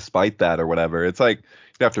despite that or whatever. It's like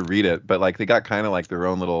you have to read it, but like they got kind of like their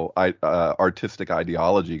own little artistic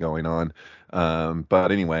ideology going on.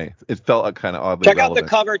 But anyway, it felt kind of oddly relevant. Check out the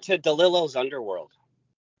cover to DeLillo's Underworld.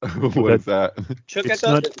 What is that? Check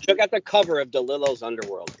out the cover of DeLillo's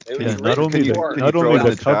Underworld. Not only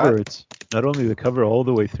the cover, it's not only the cover all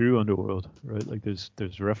the way through Underworld, right? Like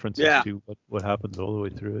there's references to what happens all the way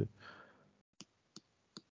through it.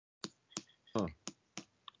 Huh.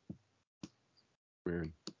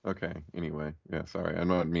 Weird. Okay. Anyway, yeah. Sorry, I'm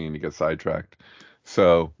not meaning to get sidetracked.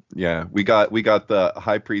 So yeah, we got the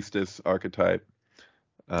High Priestess archetype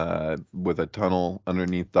with a tunnel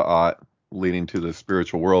underneath the Aht leading to the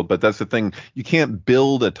spiritual world. But that's the thing, you can't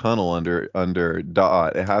build a tunnel under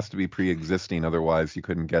Da'at. It has to be pre-existing, otherwise you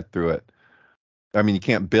couldn't get through it. I mean, you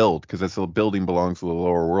can't build because the building belongs to the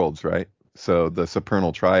lower worlds, right? So the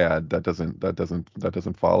supernal triad that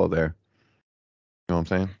doesn't follow there. You know what I'm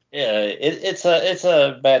saying? Yeah, it's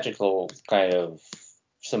a magical kind of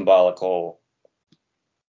symbolical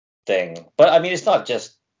thing, but I mean, it's not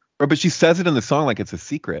just. But she says it in the song like it's a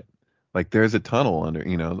secret. Like there's a tunnel under,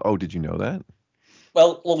 Oh, did you know that?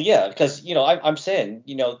 Well, yeah, because I'm saying,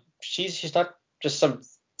 she's not just some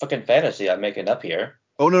fucking fantasy I'm making up here.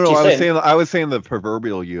 Oh no, I was saying the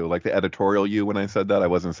proverbial you, like the editorial you. When I said that, I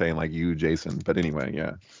wasn't saying like you, Jason. But anyway,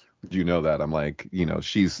 yeah, do you know that? I'm like,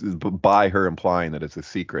 she's by her implying that it's a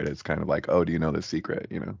secret. It's kind of like, oh, do you know the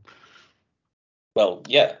secret? Well,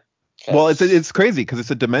 yeah. Well, it's crazy because it's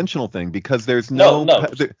a dimensional thing because there's no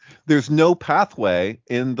pathway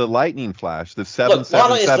in the lightning flash. The 777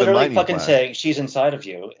 Lana is literally fucking flash. saying she's inside of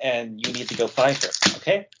you and you need to go find her.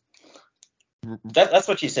 Okay, that's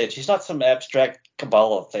what she said. She's not some abstract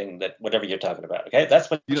Kabbalah thing that whatever you're talking about. Okay, that's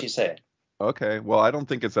what she's saying. Okay, well, I don't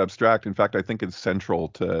think it's abstract. In fact, I think it's central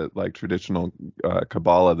to like traditional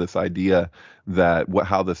Kabbalah. This idea that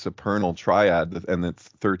how the supernal triad and its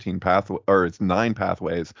 13 pathway or its 9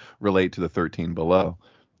 pathways relate to the 13 below,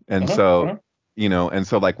 and so and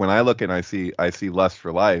so like when I look and I see Lust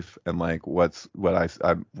for Life and like what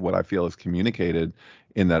I feel is communicated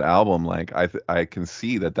in that album, like I can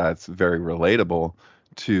see that that's very relatable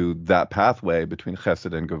to that pathway between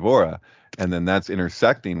Chesed and Gevurah, and then that's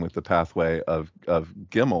intersecting with the pathway of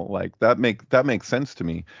Gimel. Like that makes sense to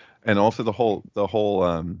me, and also the whole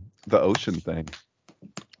the ocean thing.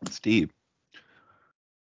 It's deep,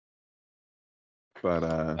 but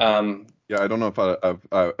yeah, I don't know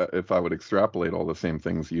if I would extrapolate all the same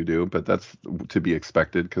things you do, but that's to be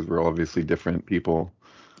expected because we're obviously different people.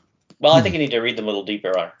 Well, I think you need to read them a little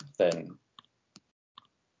deeper than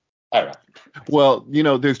I don't know. Well,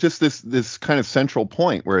 there's just this kind of central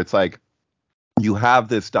point where it's like you have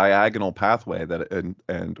this diagonal pathway that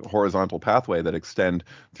and horizontal pathway that extend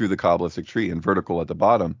through the Kabbalistic tree and vertical at the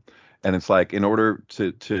bottom. And it's like in order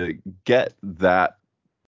to get that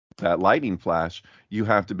lightning flash, you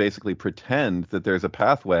have to basically pretend that there's a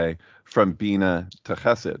pathway from Bina to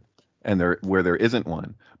Chesed, and where there isn't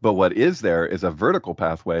one. But what is there is a vertical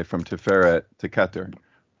pathway from Tiferet to Keter,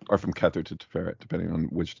 or from Keter to Tiferet, depending on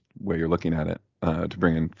which way you're looking at it, to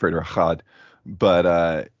bring in Freder Achad.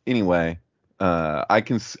 But anyway, I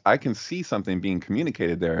can see something being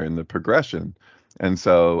communicated there in the progression, and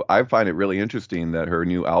so I find it really interesting that her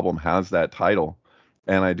new album has that title.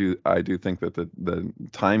 And I do think that the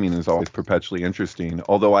timing is always perpetually interesting.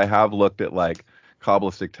 Although I have looked at like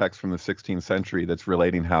Kabbalistic texts from the 16th century that's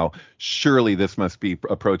relating how surely this must be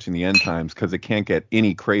approaching the end times because it can't get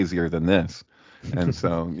any crazier than this. And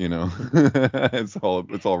so it's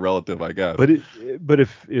all relative, I guess. But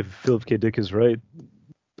if Philip K. Dick is right,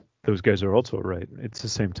 those guys are also right. It's the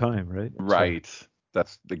same time, right? Right. So,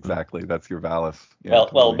 that's your Valis. Yeah,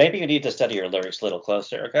 well, maybe you need to study your lyrics a little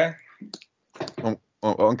closer, okay? Okay.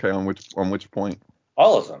 On which point?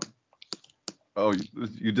 All of them. Oh,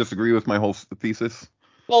 you disagree with my whole thesis?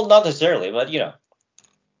 Well, not necessarily, but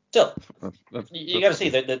still, you got to see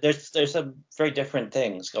that there's some very different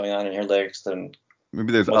things going on in your lyrics than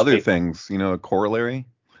maybe there's other things. A corollary.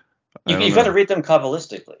 You've got to read them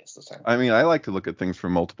Kabbalistically. It's the same. I mean, I like to look at things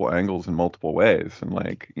from multiple angles in multiple ways, and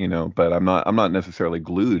but I'm not necessarily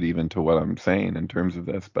glued even to what I'm saying in terms of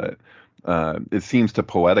this, but it seems to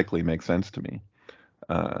poetically make sense to me.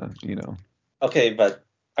 Okay, but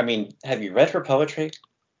I mean, have you read her poetry?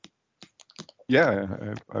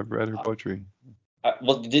 Yeah, I've read her poetry.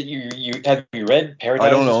 Well, did you have you read Paradise? I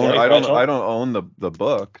don't own the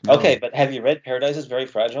book. No. Okay, but have you read Paradise is Very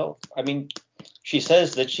Fragile? I mean, she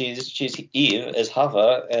says that she's Eve as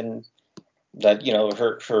Hava, and that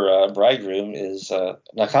her bridegroom is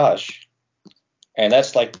Nakash, and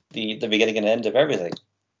that's like the beginning and end of everything,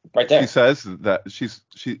 right there. She says that she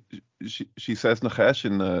says Nakash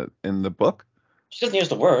in the book. She doesn't use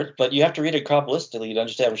the word, but you have to read it Kabbalistically to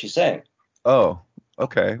understand what she's saying. Oh,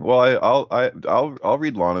 okay. Well, I'll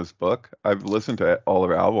read Lana's book. I've listened to all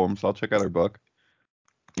her albums. I'll check out her book.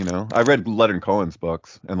 I read Leonard Cohen's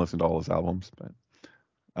books and listened to all his albums, but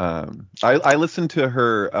I listened to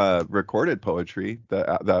her recorded poetry,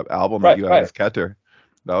 that album that you have as Keter.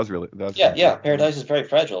 That was Paradise is Very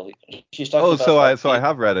Fragile. She's talking about. I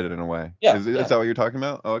have read it in a way. Yeah. Is that what you're talking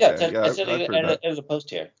about? Oh, okay. It's as a post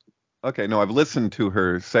here. Okay, no, I've listened to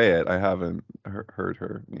her say it. I haven't heard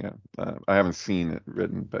her. Yeah, I haven't seen it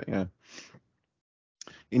written, but yeah.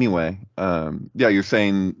 Anyway, you're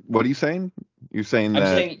saying. What are you saying? You're saying I'm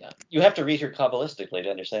saying you have to read her Kabbalistically to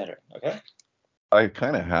understand her. Okay. I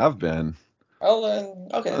kind of have been. Oh, then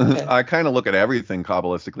okay. I kind of look at everything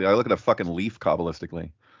Kabbalistically. I look at a fucking leaf Kabbalistically.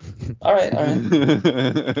 All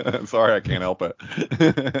right. Sorry, I can't help it.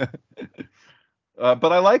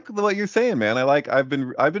 But I like what you're saying, man. I've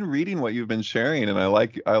been reading what you've been sharing, and I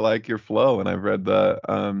like your flow. And I've read the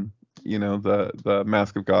the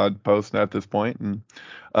Mask of God post at this point, and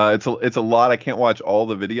it's a lot. I can't watch all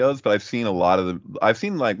the videos, but I've seen a lot of them. I've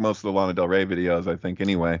seen like most of the Lana Del Rey videos, I think,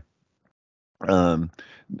 anyway.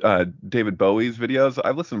 David Bowie's videos.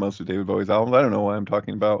 I've listened to most of David Bowie's albums. I don't know why I'm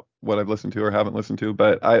talking about what I've listened to or haven't listened to,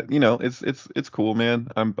 but it's cool, man.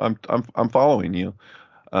 I'm following you.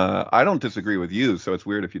 I don't disagree with you, so it's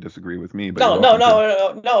weird if you disagree with me. But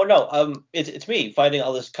no. It's me finding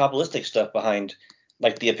all this Kabbalistic stuff behind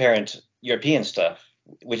like the apparent European stuff,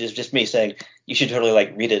 which is just me saying you should totally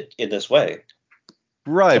like read it in this way.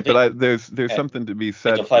 Right, but there's something to be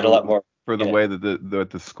said. You'll find a lot more for the way that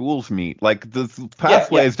the schools meet. Like the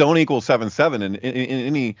pathways don't equal 7-7 in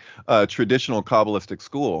any traditional Kabbalistic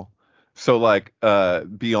school. So like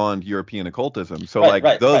beyond European occultism. So Right,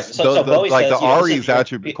 like right. So Bowie like says, the this is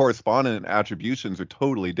Ari's correspondent attributions are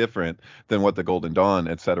totally different than what the Golden Dawn,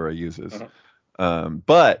 et cetera, uses. Mhm.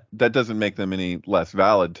 But that doesn't make them any less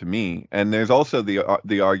valid to me. And there's also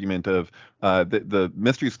the argument of the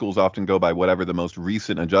mystery schools often go by whatever the most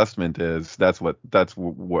recent adjustment is. That's what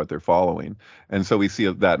they're following. And so we see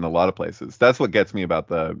that in a lot of places. That's what gets me about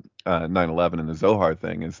the 9/11 and the Zohar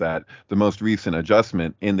thing, is that the most recent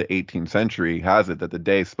adjustment in the 18th century has it that the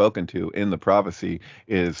day spoken to in the prophecy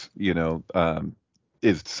is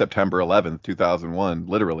is September 11th, 2001,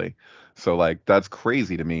 literally. So like that's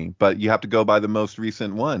crazy to me, but you have to go by the most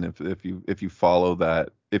recent one if you follow that,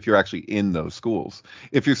 if you're actually in those schools.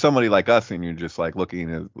 If you're somebody like us and you're just like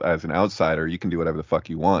looking as an outsider, you can do whatever the fuck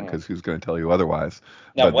you want, because who's going to tell you otherwise?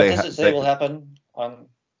 Now, But what does it say will happen on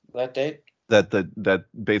that date? That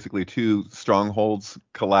basically two strongholds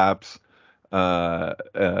collapse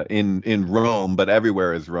in Rome, but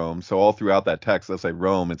everywhere is Rome. So all throughout that text, they'll say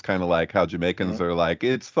Rome. It's kind of like how Jamaicans are like,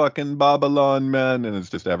 it's fucking Babylon, man, and it's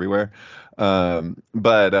just everywhere.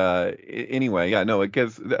 But anyway, yeah, no, it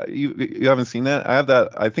gives you haven't seen that? I have that.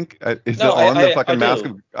 I think is it on the fucking Mask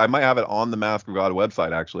of? I might have it on the Mask of God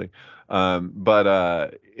website actually.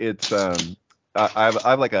 But it's I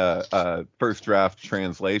have like a first draft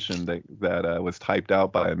translation that was typed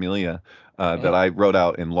out by Amelia that I wrote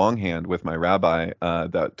out in longhand with my rabbi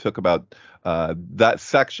that took about that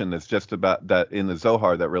section that's just about that in the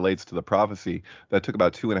Zohar that relates to the prophecy, that took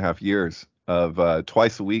about 2.5 years of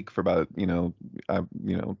twice a week for about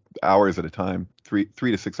hours at a time, 3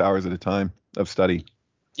 to 6 hours at a time of study.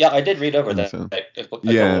 Yeah, I did read over that. So,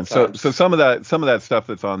 yeah, so some of that stuff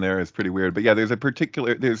that's on there is pretty weird, but yeah, there's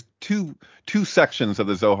two sections of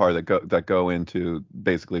the Zohar that go into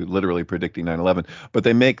basically literally predicting 9/11, but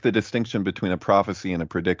they make the distinction between a prophecy and a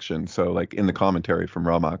prediction. So like in the commentary from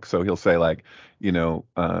Ramak, so he'll say like,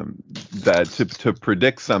 that to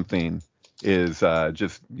predict something is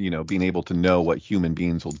just being able to know what human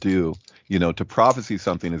beings will do. To prophecy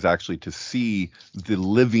something is actually to see the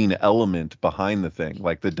living element behind the thing,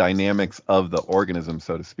 like the dynamics of the organism,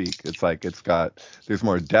 so to speak. It's like there's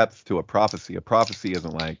more depth to a prophecy. A prophecy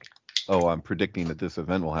isn't like, oh, I'm predicting that this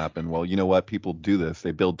event will happen. Well, you know what? People do this.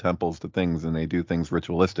 They build temples to things and they do things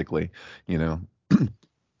ritualistically,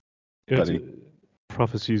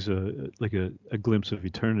 Prophecy's like a glimpse of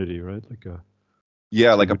eternity, right?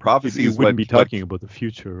 Like a prophecy is wouldn't be talking about the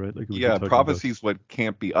future, right? Prophecy is what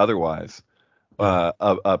can't be otherwise. Yeah.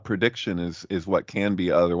 A prediction is what can be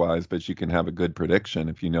otherwise, but you can have a good prediction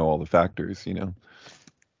if you know all the factors, Yeah,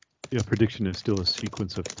 prediction is still a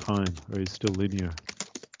sequence of time, right? It's still linear.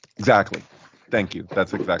 Exactly. Thank you.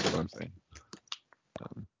 That's exactly what I'm saying.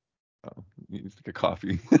 You need to get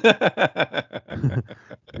coffee.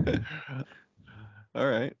 All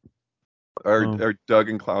right. Are Doug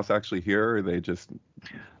and Klaus actually here, or are they just?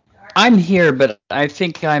 I'm here, but I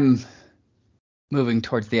think I'm moving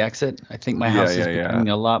towards the exit. I think my house is becoming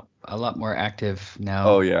a lot more active now.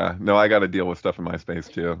 Oh yeah, no, I got to deal with stuff in my space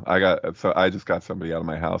too. I just got somebody out of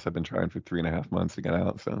my house. I've been trying for 3.5 months to get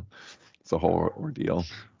out, so it's a whole ordeal.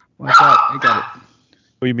 What's that? I got it.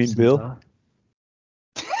 Oh, you mean Bill?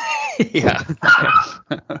 Yeah.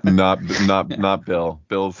 Not Bill.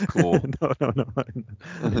 Bill's cool. No.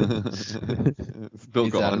 Is Bill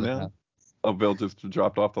gone now? Oh, Bill just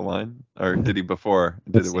dropped off the line, or did he before?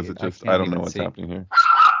 Was it just? I don't know what's happening here.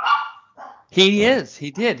 He is. He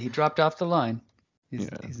did. He dropped off the line.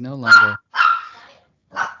 He's no longer.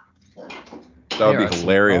 That would be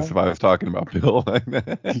hilarious if I was talking about Bill like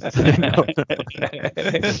that.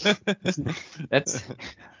 That's.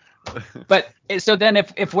 But so then,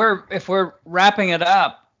 if we're wrapping it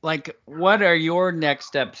up, like, what are your next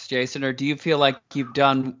steps, Jason? Or do you feel like you've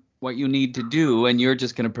done what you need to do and you're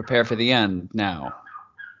just going to prepare for the end now?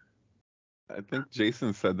 I think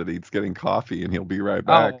Jason said that he's getting coffee and he'll be right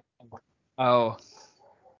back. Oh.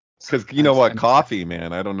 Because you know what, coffee,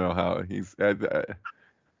 man. I don't know how he's.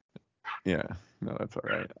 Yeah, no, that's all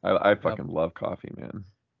right. I fucking love coffee, man.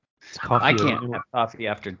 I can't have coffee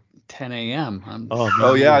after 10 a.m.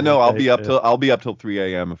 Oh yeah, no, I'll be up till 3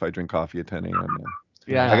 a.m. if I drink coffee at 10 a.m. Man.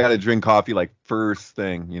 Yeah, I gotta drink coffee like first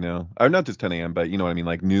thing, or not just 10 a.m. but you know what I mean,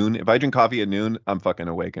 like noon. If I drink coffee at noon, I'm fucking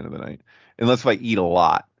awake into the night, unless if I eat a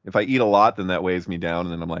lot. If I eat a lot, then that weighs me down,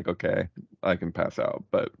 and then I'm like, okay, I can pass out.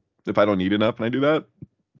 But if I don't eat enough and I do that,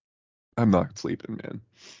 I'm not sleeping, man.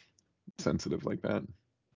 Sensitive like that.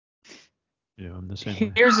 Yeah, I'm the same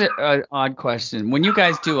way. Here's an odd question. When you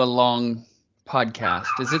guys do a long podcast,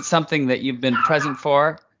 is it something that you've been present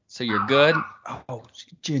for, so you're good? Oh,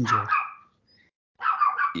 Ginger.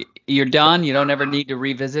 You're done. You don't ever need to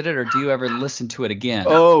revisit it, or do you ever listen to it again?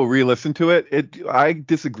 Oh, re-listen to it. I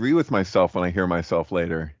disagree with myself when I hear myself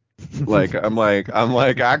later. Like I'm like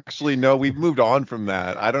actually no, we've moved on from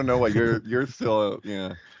that. I don't know what you're still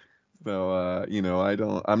yeah. So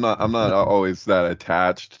I'm not always that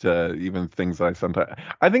attached to even things that I sometimes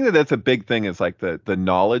I think that that's a big thing is like the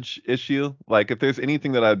knowledge issue. Like if there's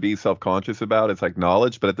anything that I'd be self-conscious about, it's like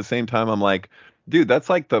knowledge, but at the same time I'm like, dude, that's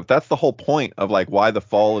the whole point of like why the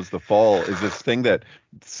fall is this thing that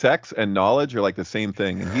sex and knowledge are like the same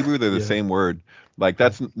thing. In Hebrew they're the Yeah. same word. Like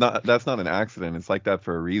that's not an accident. It's like that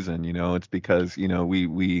for a reason, you know. It's because, you know,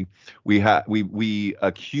 we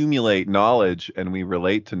accumulate knowledge and we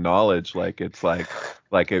relate to knowledge like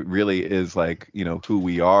it really is like, you know, who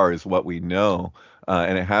we are is what we know,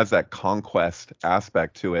 and it has that conquest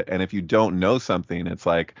aspect to it. And if you don't know something, it's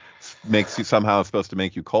like makes you somehow supposed to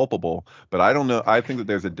make you culpable. But I don't know. I think that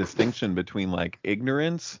there's a distinction between like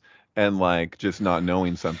ignorance and like just not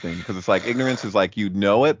knowing something, because it's like ignorance is like you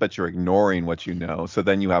know it but you're ignoring what you know, so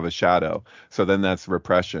then you have a shadow, so then that's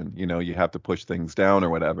repression, you know, you have to push things down or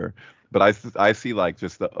whatever. But I see like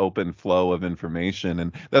just the open flow of information,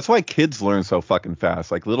 and that's why kids learn so fucking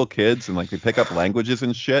fast, like little kids, and like they pick up languages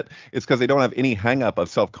and shit. It's because they don't have any hang up of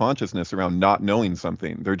self-consciousness around not knowing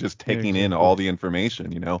something. They're just taking in all the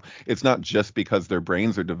information, you know. It's not just because their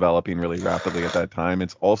brains are developing really rapidly at that time,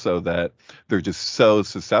 it's also that they're just so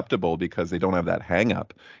susceptible because they don't have that hang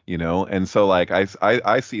up, you know. And so like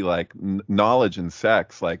I see like knowledge and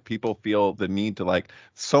sex, like people feel the need to like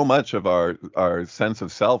so much of our sense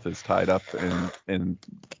of self is tied up in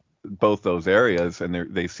both those areas, and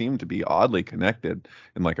they seem to be oddly connected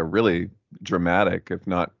in like a really dramatic, if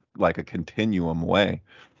not like a continuum way,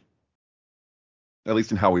 at least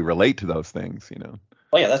in how we relate to those things, you know.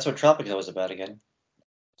 Oh yeah, that's what Tropico was about again.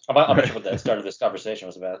 I'm not sure what the start of this conversation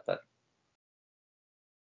was about, but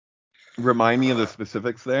remind me of the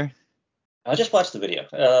specifics there. I just watched the video.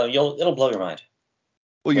 It'll blow your mind.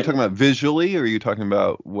 Well, you're talking about visually, or are you talking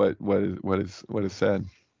about what is said?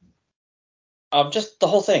 Just the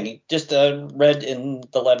whole thing. Just read in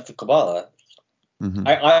the light of the Kabbalah. Mm-hmm.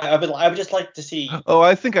 I would just like to see. Oh,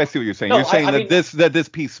 I think I see what you're saying. No, you're saying I mean, this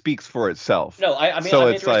piece speaks for itself. No, I'm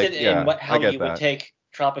interested like, in how you that. would take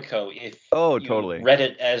Tropico if you totally read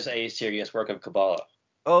it as a serious work of Kabbalah.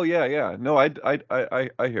 Oh yeah. No, I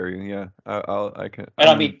hear you. Yeah, I can. And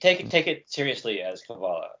I mean, take it seriously as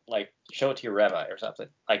Kabbalah. Like, show it to your rabbi or something.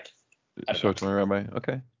 Like, show it to my rabbi.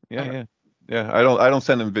 Okay. Yeah, okay. Yeah. I don't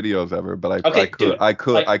send him videos ever, but I could. Dude, I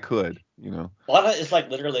could. You know. Lana is like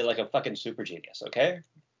literally like a fucking super genius. Okay.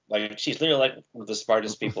 Like she's literally like one of the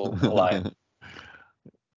smartest people alive.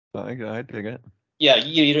 I dig it. Yeah,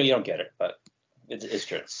 you don't get it, but it's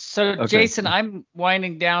true. So okay. Jason, I'm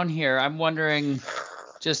winding down here. I'm wondering,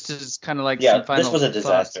 just as kind of like some final this was a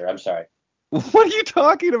disaster. Thoughts. I'm sorry. What are you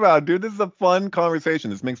talking about, dude? This is a fun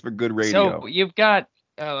conversation. This makes for good radio. So you've got,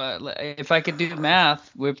 if I could do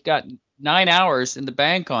math, we've got 9 hours in the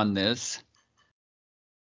bank on this.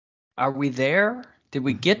 Are we there? Did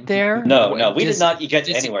we get there? No, we did not get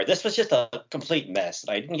anywhere. This was just a complete mess.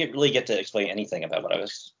 I didn't really get to explain anything about what I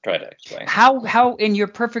was trying to explain. How in your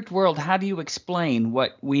perfect world, how do you explain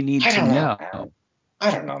what we need to know?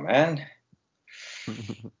 I don't know, man.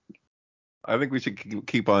 I think we should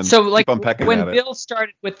keep on. So, like, keep on pecking when at Bill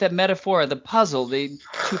started with the metaphor of the puzzle, the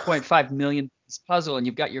 2.5 million piece puzzle, and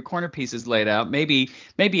you've got your corner pieces laid out. Maybe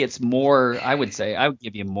it's more. I would say I would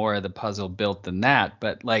give you more of the puzzle built than that.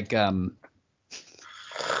 But like, that's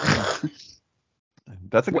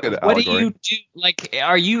a good allegory. What do you do? Like,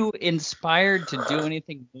 are you inspired to do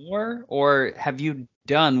anything more, or have you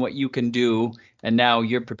done what you can do, and now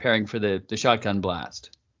you're preparing for the shotgun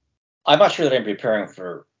blast? I'm not sure that I'm preparing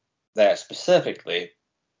for that specifically.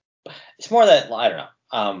 It's more that I don't know.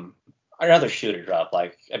 I'd rather shoot or drop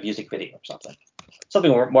like a music video or something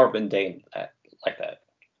more mundane like that.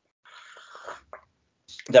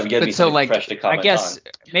 That would give me something fresh to comment on. I guess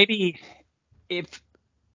maybe if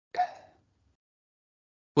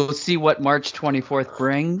we'll see what March 24th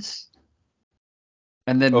brings,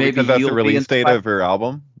 and then maybe because that's the release date of her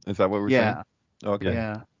album. Is that what we're saying? Okay.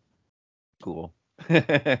 Yeah. Cool.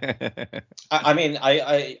 I mean,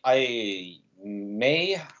 I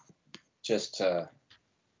may just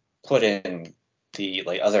put in the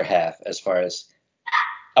like other half as far as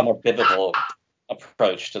a more biblical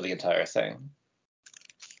approach to the entire thing,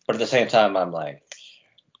 but at the same time, I'm like,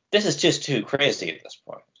 this is just too crazy at this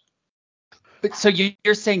point. But so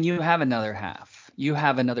you're saying you have another half? You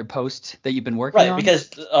have another post that you've been working on? Right,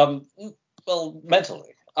 because well,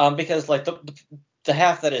 mentally, because like the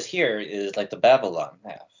half that is here is like the Babylon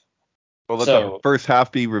half. Well, let the first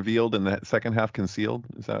half be revealed and the second half concealed.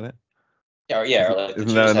 Is that it? Yeah, or like the Isn't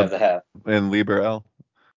Jews that have the have. in Liber L?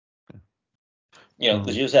 You know,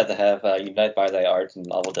 the Jews have to have unite by thy art and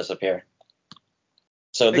all will disappear.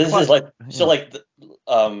 So this is like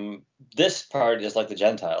this part is like the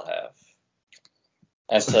Gentile have.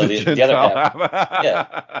 And so the other half,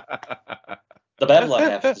 the Babylon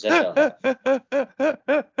half is the Gentile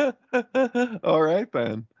half. All right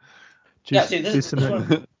then.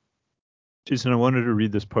 Jason, I wanted to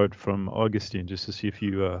read this part from Augustine just to see if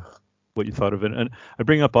you what you thought of it. And I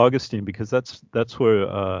bring up Augustine because that's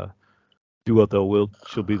where do what thou wilt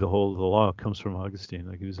shall be the whole of the law comes from Augustine.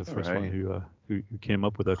 Like he was the first one who came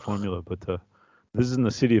up with that formula. But this is in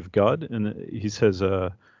the City of God, and he says,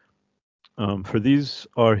 for these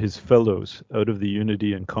are his fellows out of the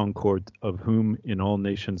unity and concord of whom in all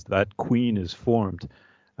nations that queen is formed,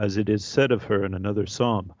 as it is said of her in another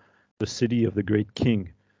psalm, the city of the great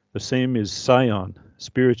king. The same is Sion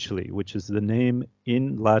spiritually, which is the name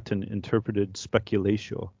in Latin interpreted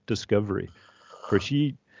speculatio, discovery. For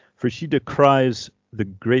she decries the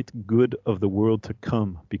great good of the world to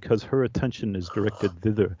come, because her attention is directed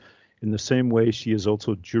thither. In the same way she is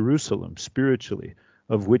also Jerusalem spiritually,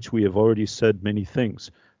 of which we have already said many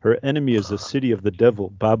things. Her enemy is the city of the devil,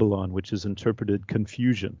 Babylon, which is interpreted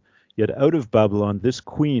confusion. Yet out of Babylon this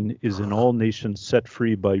queen is in all nations set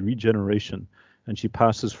free by regeneration, and she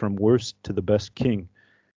passes from worst to the best king,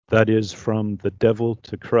 that is, from the devil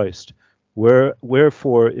to Christ.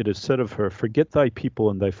 Wherefore it is said of her, forget thy people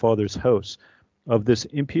and thy father's house. Of this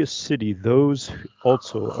impious city those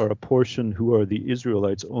also are a portion who are the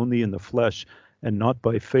Israelites only in the flesh, and not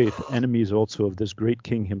by faith, enemies also of this great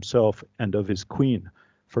king himself and of his queen.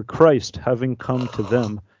 For Christ, having come to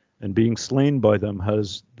them, and being slain by them,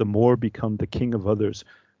 has the more become the king of others,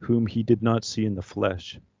 whom he did not see in the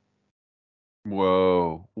flesh.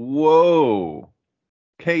 Whoa.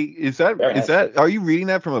 Okay, is that are you reading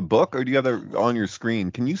that from a book, or do you have that on your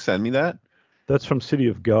screen? Can you send me that? That's from City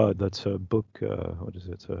of God. That's a book. What is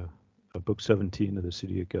it? It's a book 17 of the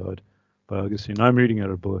City of God by Augustine. I'm reading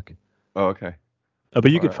out a book. Oh, okay.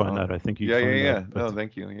 But you could find that. I think you. Yeah. No,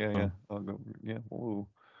 thank you. Yeah. I'll go. Yeah. Whoa.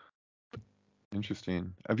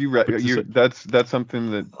 Interesting. Have you read? That's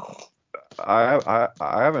something that I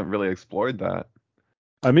haven't really explored that.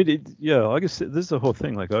 I mean, Augustine. This is the whole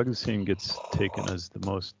thing. Like Augustine gets taken as the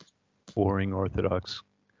most boring Orthodox.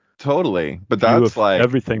 Totally, but that's like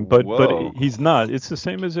everything. But he's not. It's the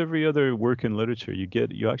same as every other work in literature.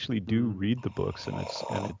 You actually do read the books, and it just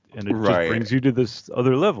brings you to this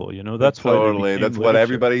other level. You know, that's totally. Why that's what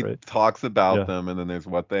everybody talks about them, and then there's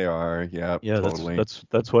what they are. Yeah, totally.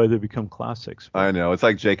 That's why they become classics. But I know it's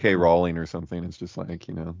like J.K. Rowling or something. It's just like,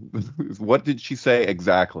 you know, what did she say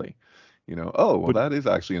exactly? You know, that is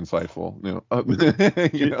actually insightful.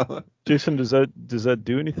 You know, Jason, does that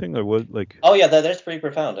do anything, or what? Like, oh yeah, that's pretty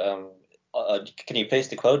profound. Can you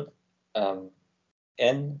paste the quote?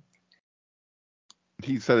 In.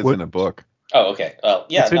 He said it's in a book. Oh, okay.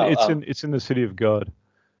 Yeah, it's in the City of God.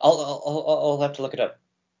 I'll have to look it up.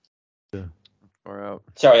 Yeah. Far out.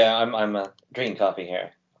 Sorry, I'm drinking coffee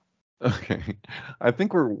here. Okay, I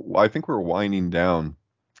think we're winding down.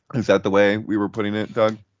 Is that the way we were putting it,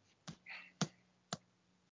 Doug?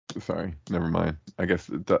 Sorry, never mind. I guess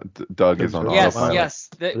Doug is on autopilot. Yes.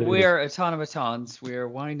 We are automatons. We are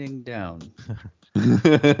winding down.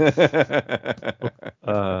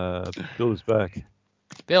 Bill is back.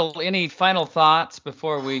 Bill, any final thoughts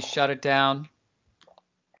before we shut it down?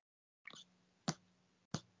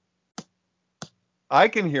 I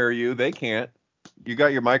can hear you. They can't. You got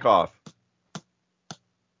your mic off.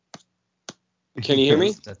 Can you hear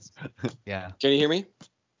me? Yeah. Can you hear me?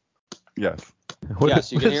 Yes.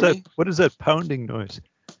 Yes, you can hear me? What is that pounding noise?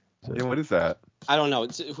 Yeah, what is that? I don't know.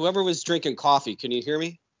 It's whoever was drinking coffee. Can you hear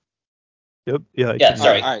me? Yep. Yeah. Yeah.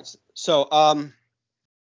 Sorry. All right. So,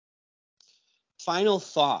 final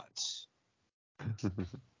thoughts.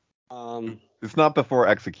 It's not before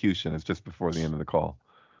execution. It's just before the end of the call.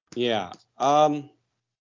 Yeah. Lana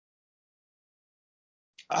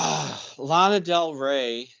Del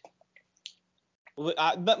Rey.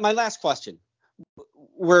 But my last question.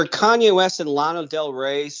 Were Kanye West and Lana Del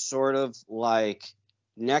Rey sort of like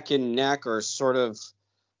neck and neck, or sort of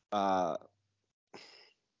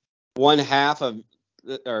one half of,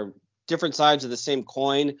 or different sides of the same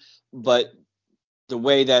coin, but the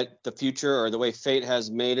way that the future, or the way fate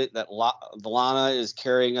has made it, that Lana is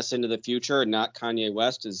carrying us into the future and not Kanye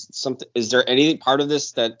West? Is there any part of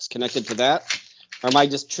this that's connected to that, or am I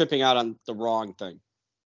just tripping out on the wrong thing?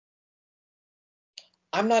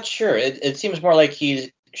 I'm not sure. It seems more like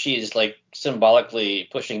she's like symbolically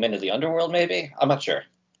pushing him into the underworld, maybe. I'm not sure.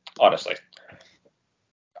 honestly.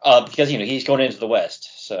 Because he's going into the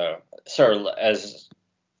West, so as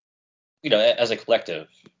as a collective,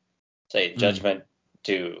 say Judgment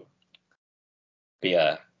to be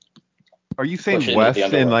Are you saying pushed into the West in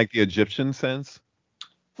underworld. like the Egyptian sense?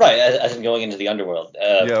 Right, as in going into the underworld,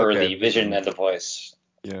 per okay. the vision and the voice.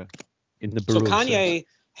 Yeah. In the So Baroque Kanye sense.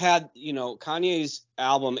 had, Kanye's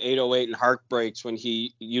album 808 and Heartbreaks when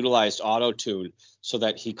he utilized auto-tune so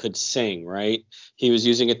that he could sing, right? He was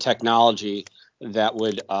using a technology that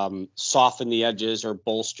would soften the edges or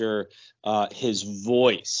bolster his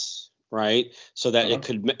voice, right? So that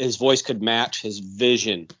his voice could match his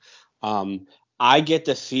vision. I get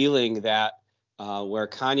the feeling that where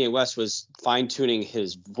Kanye West was fine-tuning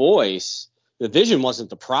his voice, the vision wasn't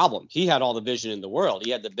the problem. He had all the vision in the world.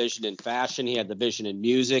 He had the vision in fashion. He had the vision in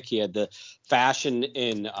music. He had the fashion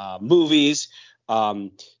in movies.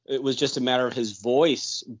 It was just a matter of his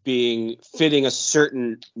voice fitting a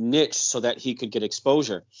certain niche so that he could get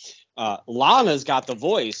exposure. Lana's got the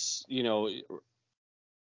voice,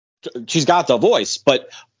 she's got the voice, but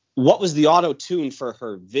what was the auto tune for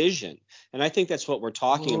her vision? And I think that's what we're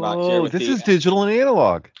talking about here. This is digital and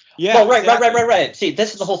analog. Yeah. Well, right. See,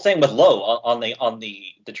 this is the whole thing with low on the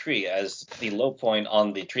tree as the low point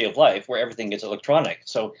on the tree of life, where everything gets electronic.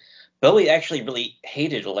 So Bowie actually really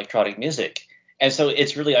hated electronic music, and so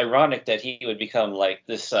it's really ironic that he would become like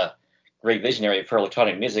this great visionary for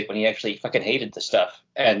electronic music when he actually fucking hated the stuff.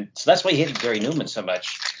 And so that's why he hated Gary Newman so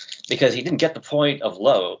much, because he didn't get the point of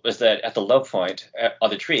low. Was that at the low point on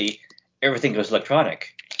the tree, everything goes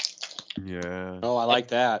electronic. Yeah. Oh, I like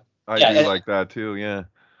that. I do like that too. Yeah.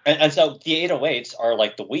 And so the 808s are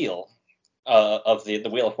like the wheel of the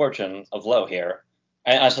wheel of fortune of low here.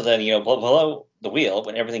 And so then, below the wheel,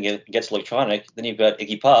 when everything gets electronic, then you've got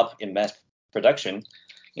Iggy Pop in mass production,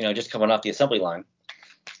 just coming off the assembly line.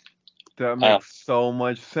 That makes so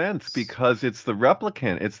much sense because it's the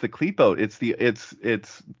replicant, it's the Kleepo, it's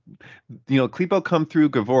Kleepo come through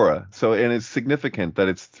Gavora, and it's significant that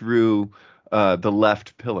it's through the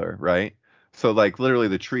left pillar, right? So like literally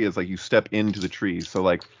the tree is like you step into the tree. So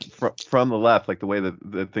like from the left, like the way that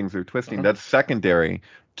the things are twisting, that's secondary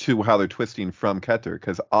to how they're twisting from Keter,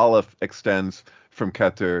 because Aleph extends from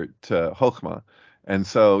Keter to Chochmah. And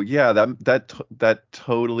so yeah, that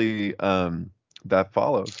totally that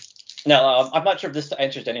follows. Now, I'm not sure if this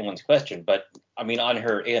answers anyone's question, but I mean, on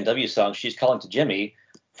her A&W song, she's calling to Jimmy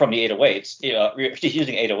from the 808s. She's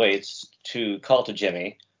using 808s to call to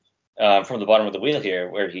Jimmy from the bottom of the wheel here,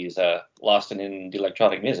 where he's lost in the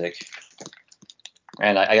electronic music.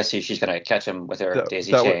 And I guess she's going to catch him with her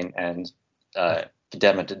daisy chain and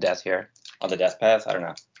condemn him to death here on the death path. I don't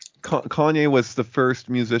know. Kanye was the first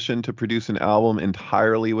musician to produce an album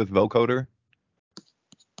entirely with vocoder.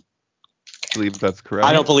 I believe that's correct.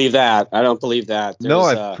 I don't believe that. I'm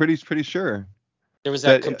pretty sure. There was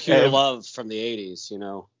that Computer Love from the 80s,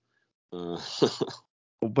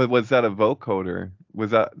 But was that a vocoder?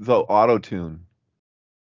 Was that auto-tune?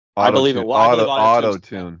 I believe it was.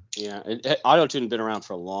 Auto-tune. Yeah, auto-tune had been around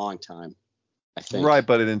for a long time, I think. Right,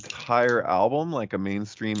 but an entire album, like a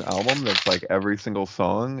mainstream album that's like every single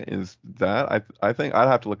song is that? I think I'd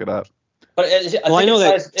have to look it up. But I know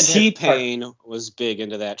that T-Pain was big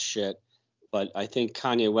into that shit. But I think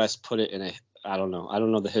Kanye West put it in I don't know. I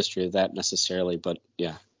don't know the history of that necessarily, but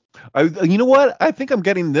yeah. You know what? I think I'm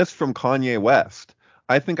getting this from Kanye West.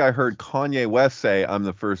 I think I heard Kanye West say, I'm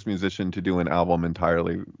the first musician to do an album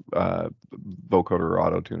entirely vocoder or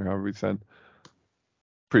auto-tune, or however he said.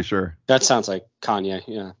 Pretty sure. That sounds like Kanye,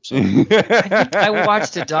 yeah. So. I think I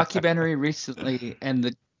watched a documentary recently, and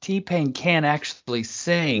the T-Pain can actually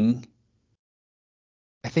sing.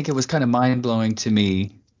 I think it was kind of mind-blowing to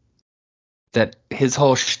me that his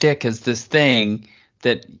whole shtick is this thing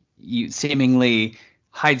that you seemingly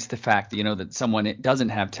hides the fact that, that someone doesn't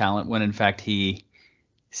have talent when in fact he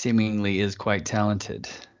seemingly is quite talented.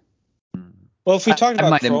 Well, if we talk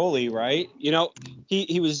about Crowley, right? He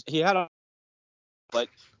had a, but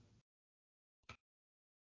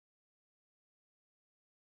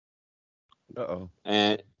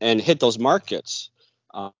and hit those markets.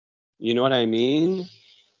 You know what I mean?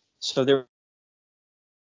 So there.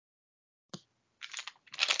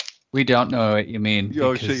 We don't know what you mean.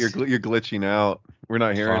 Oh shit, you're glitching out. We're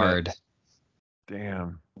not hearing it.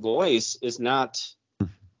 Damn. Voice is not.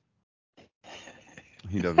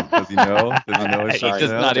 He doesn't. Does he know? Does he know? He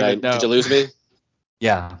does not even know. Did you lose me?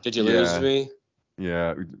 Yeah. Did you lose me?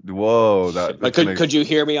 Yeah. Whoa. Could you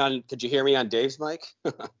hear me on? Could you hear me on Dave's mic?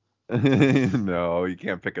 No, you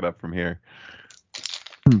can't pick it up from here.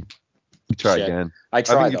 You try again. I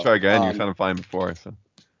think you try again. You sounded fine before. So.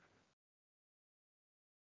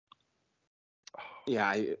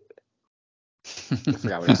 Yeah, I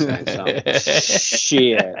forgot what he's saying. So.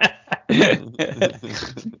 Shit.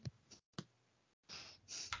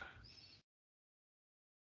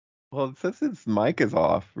 Well, it says his mic is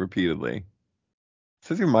off repeatedly. It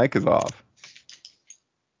says your mic is off.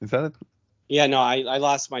 Is that it? Yeah, no, I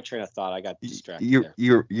lost my train of thought. I got distracted.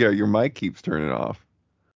 Your mic keeps turning off.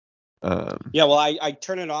 Yeah, well, I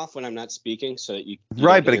turn it off when I'm not speaking, so that you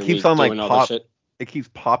right, but it keeps on like pop. Shit. It keeps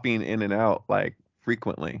popping in and out like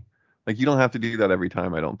frequently. Like you don't have to do that every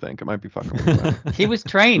time. I don't think it might be fucking with that. He was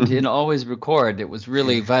trained in always record. It was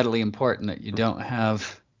really vitally important that you don't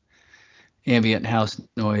have ambient house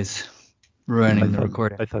noise ruining the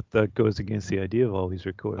recording. I thought that goes against the idea of always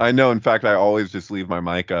record. I know. In fact, I always just leave my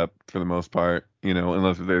mic up for the most part. You know,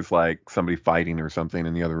 unless there's like somebody fighting or something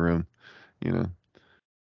in the other room. You know.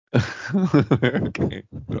 Okay.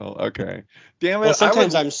 Well, okay. Damn it. Well,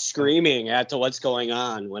 sometimes I'm screaming to what's going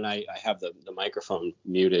on when I have the microphone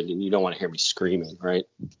muted, and you don't want to hear me screaming, right?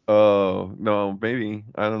 Oh, no, maybe.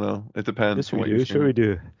 I don't know. It depends. Yes, we do. Sure we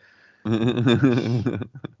do.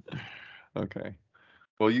 Okay.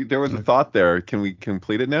 Well, there was a thought there. Can we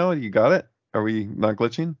complete it now? You got it? Are we not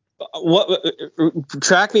glitching?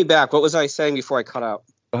 Track me back. What was I saying before I cut out?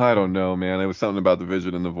 I don't know, man. It was something about the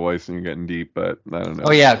vision and the voice, and you're getting deep, but I don't know.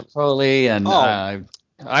 Oh yeah, Crowley and I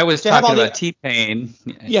was talking about T-Pain.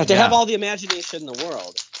 Yeah, to have all the imagination in the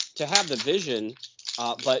world, to have the vision,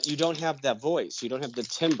 but you don't have that voice, you don't have the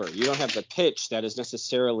timbre, you don't have the pitch that is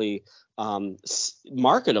necessarily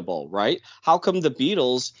marketable, right? How come the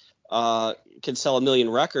Beatles can sell 1 million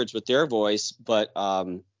records with their voice, but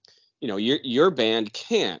your band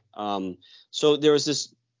can't? So there was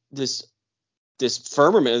this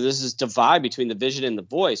firmament, this divide between the vision and the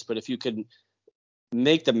voice. But if you could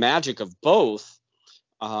make the magic of both,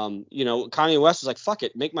 Kanye West was like, fuck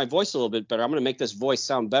it, make my voice a little bit better. I'm going to make this voice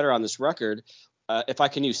sound better on this record. If I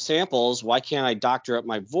can use samples, why can't I doctor up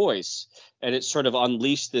my voice? And it sort of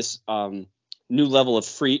unleashed this new level of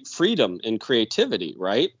freedom and creativity,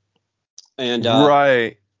 right? And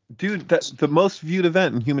right. Dude, the most viewed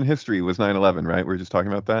event in human history was 9/11, right? We were just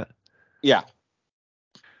talking about that. Yeah.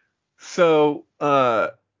 So,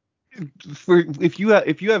 if you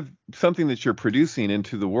have something that you're producing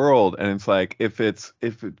into the world, and it's like if a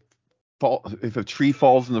tree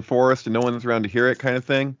falls in the forest and no one's around to hear it, kind of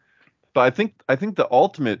thing. But I think the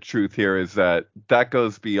ultimate truth here is that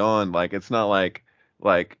goes beyond, like, it's not like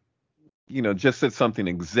just that something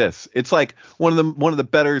exists. It's like one of the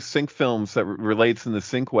better sync films that relates in the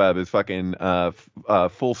sync web is fucking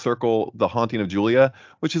Full Circle, The Haunting of Julia,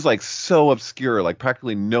 which is like so obscure, like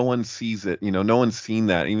practically no one sees it. No one's seen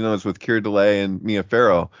that, even though it's with Keira DeLay and Mia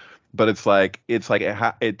Farrow. But it's like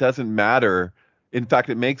it doesn't matter. In fact,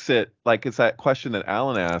 it makes it like, it's that question that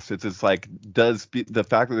Alan asked. It's like, does the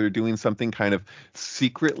fact that they're doing something kind of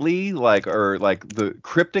secretly, the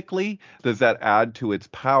cryptically, does that add to its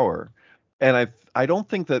power? And I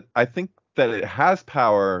think that it has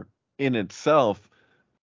power in itself,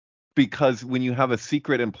 because when you have a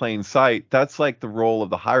secret in plain sight, that's like the role of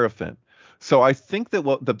the Hierophant. So I think that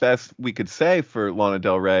what the best we could say for Lana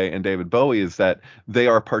Del Rey and David Bowie is that they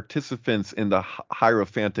are participants in the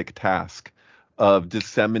Hierophantic task of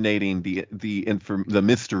disseminating the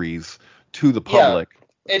mysteries to the public.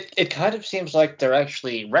 Yeah. It kind of seems like they're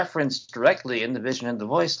actually referenced directly in the vision and the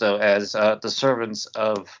voice, though, as the servants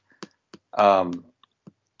of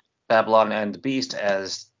Babylon and the Beast,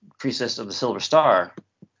 as priestess of the Silver Star.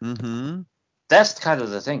 Mm-hmm. That's kind of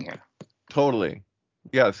the thing here. Totally.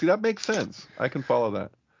 Yeah. See, that makes sense. I can follow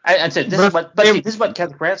that. I said this is what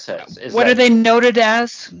Kenneth Grant says. What are they noted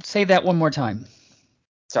as? Say that one more time.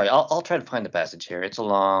 Sorry, I'll try to find the passage here. It's a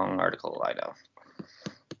long article, I know.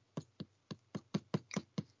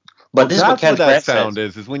 But this is what Kenneth Grant sound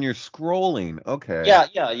is when you're scrolling. Okay.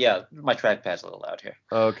 Yeah. My trackpad's a little loud here.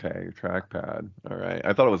 Okay, your trackpad. All right.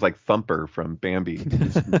 I thought it was like Thumper from Bambi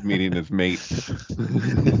meeting his mate.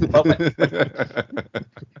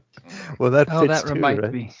 Well, that fits that reminds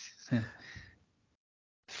me.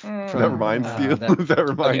 That reminds you? That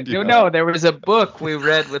reminds you? No, there was a book we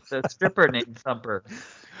read with a stripper named Thumper.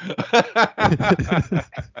 And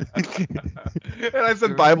I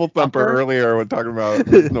said Bible Thumper earlier when talking about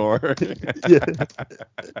Snore. Yeah.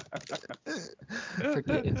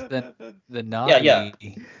 It's the naughty. Yeah.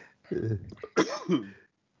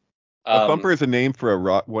 A Thumper is a name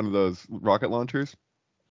for one of those rocket launchers.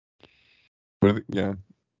 Yeah,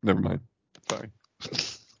 never mind. Sorry.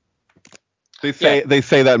 They say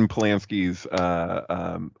that in Polanski's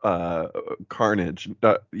Carnage.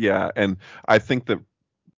 Yeah, and I think that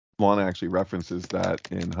Lana actually references that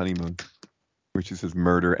in Honeymoon, where she says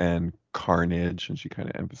murder and carnage, and she kind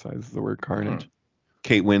of emphasizes the word carnage.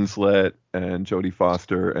 Kate Winslet and Jodie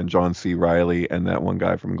Foster and John C. Reilly and that one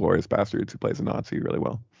guy from Glorious Bastards who plays a Nazi really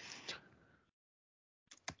well.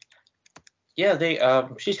 Yeah,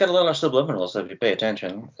 she's got a lot of subliminals if you pay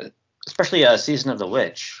attention, especially Season of the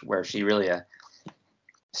Witch, where she really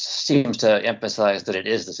seems to emphasize that it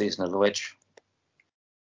is the Season of the Witch.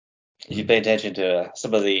 If you pay attention to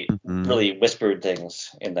some of the really whispered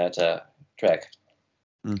things in that track.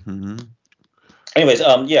 Mm-hmm. Anyways,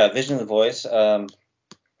 Vision of the Voice.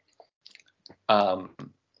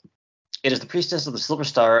 It is the priestess of the Silver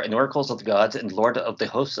Star and oracles of the gods and lord of the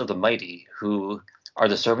hosts of the mighty, who are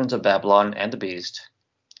the servants of Babylon and the beast,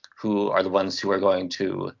 who are the ones who are going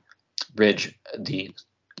to bridge the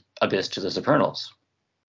abyss to the supernals.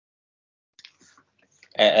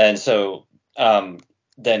 And so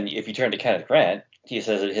then if you turn to Kenneth Grant, he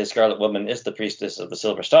says that his Scarlet Woman is the priestess of the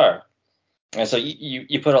Silver Star. And so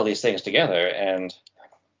you put all these things together, and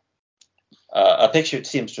a picture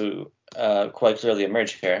seems to quite clearly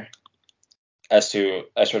emerge here as to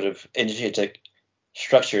a sort of initiatic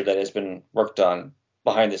structure that has been worked on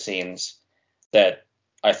behind the scenes that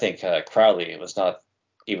I think Crowley was not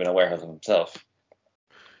even aware of himself.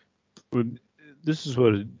 Well, this is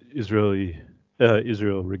what Israel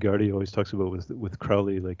Regardie always talks about with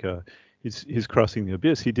Crowley, like he's crossing the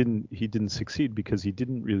abyss. He didn't succeed because he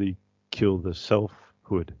didn't really kill the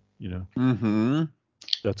selfhood, you know. Mm-hmm.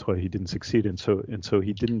 That's why he didn't succeed, and so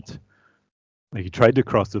he didn't. Like, he tried to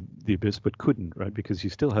cross the abyss but couldn't, right? Because he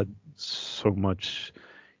still had so much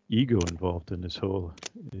ego involved in his whole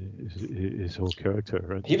character,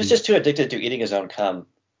 right? He was just too addicted to eating his own cum.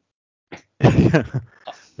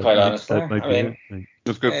 Quite honestly, that might be it. Like,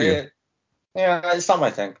 It's good for you. Yeah, it's not my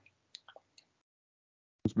thing.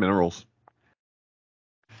 It's minerals.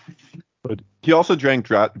 But he also drank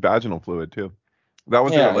vaginal fluid too. That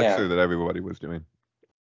was the elixir that everybody was doing.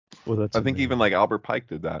 Well, that's. I think even like Albert Pike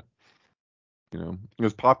did that. You know, it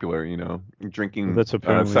was popular. You know, drinking well, that's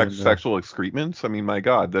apparently sexual excrements. I mean, my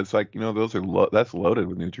God, that's like, you know, those are that's loaded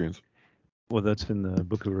with nutrients. Well, that's in the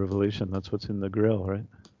Book of Revelation. That's what's in the Grail, right?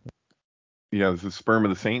 Yeah, it's the sperm of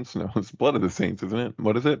the saints. No, it's blood of the saints, isn't it?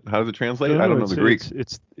 What is it? How does it translate? No, I don't know the Greek.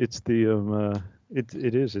 It's the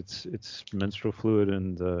it's menstrual fluid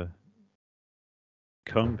and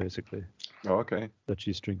cum, basically. Oh, okay. That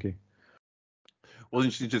she's drinking. Well,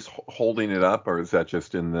 is she just holding it up, or is that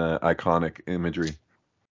just in the iconic imagery?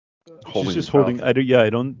 She's just holding. I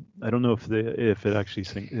don't know if it actually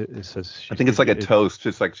it says. I think it's like a toast,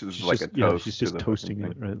 just like she's like just, a toast. Yeah, she's just toasting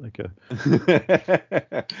it, right? Like a.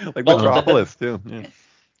 Like Metropolis too. Yeah.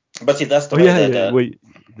 But see, that's the way that. Wait.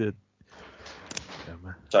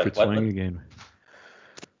 Sorry, Fritz Lang again.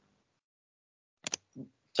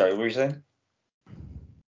 Sorry, what were you saying?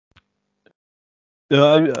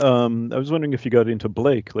 I was wondering if you got into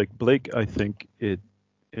Blake. Like Blake, I think it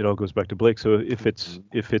all goes back to Blake. So if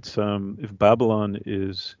Babylon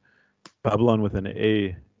with an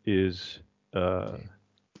A is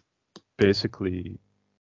basically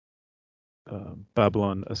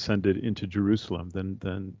Babylon ascended into Jerusalem,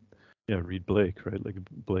 then yeah, read Blake, right? Like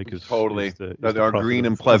Blake is totally is the our green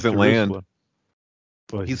and pleasant land.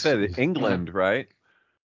 Well, he said England, right?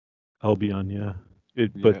 Albion, yeah.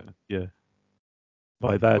 Yeah.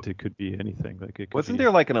 By that, it could be anything. Like it could wasn't there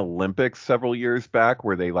like an Olympics several years back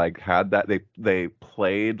where they like had that they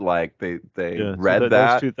played like they read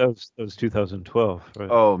that. That was 2012, right?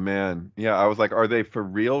 Oh man, yeah. I was like, are they for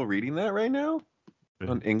real reading that right now? Yeah.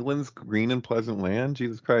 On England's green and pleasant land,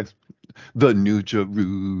 Jesus Christ, the New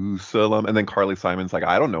Jerusalem. And then Carly Simon's like,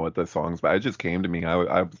 I don't know what the song's about. It just came to me.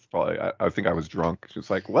 I think I was drunk. She's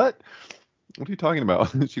like, what are you talking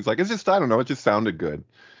about? She's like, it's just, I don't know. It just sounded good,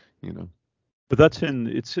 you know. But that's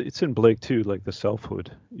it's in Blake too, like the selfhood,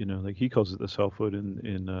 you know, like he calls it the selfhood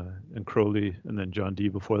in Crowley, and then John Dee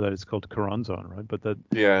before that it's called Karanzan, right? But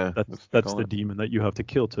that's the demon that you have to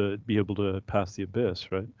kill to be able to pass the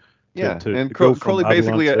abyss, right? And Crowley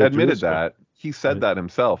basically admitted that. He said that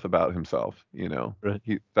himself about himself, you know. Right.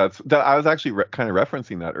 I was actually kind of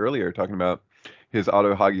referencing that earlier, talking about his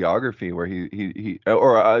autohagiography, where he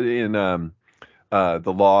in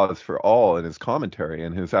the Laws for All in his commentary,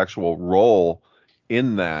 and his actual role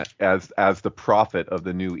in that as the prophet of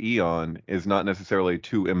the new eon is not necessarily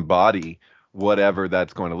to embody whatever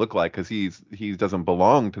that's going to look like, because he doesn't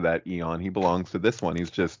belong to that eon. He belongs to this one.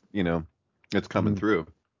 He's just, you know, it's coming through.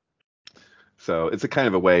 So it's a kind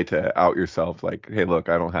of a way to out yourself, like, hey, look,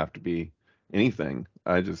 I don't have to be anything.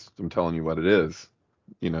 I'm telling you what it is.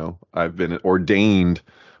 You know, I've been ordained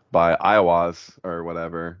by Aiwass or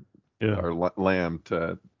whatever, or Lamb,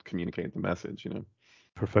 to communicate the message, you know.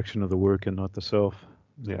 Perfection of the work and not the self.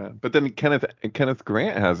 Yeah, but then Kenneth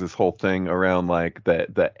Grant has this whole thing around like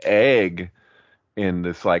the egg in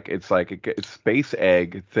this like it's like a space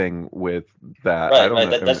egg thing with that. I Right, don't right.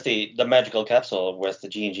 know. That's the magical capsule with the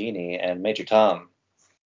Genie and Major Tom.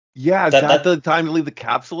 Yeah, is That that that the time to leave the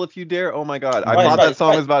capsule if you dare? Oh my God, I right, thought that right, song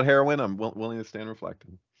right. was about heroin. I'm willing to stand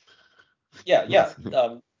reflecting. Yeah, yeah.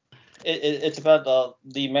 It's about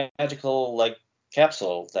the magical like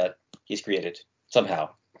capsule that he's created somehow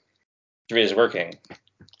through his working,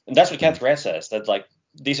 and that's what Kenneth Grant says. That like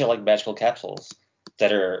these are like magical capsules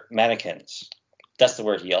that are mannequins. That's the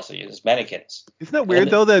word he also uses, mannequins. Isn't that And weird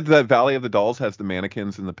then though that Valley of the Dolls has the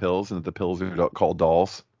mannequins and the pills, and that the pills are called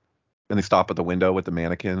dolls, and they stop at the window with the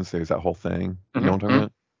mannequins. There's that whole thing. You know what I'm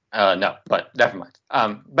talking about? No, but never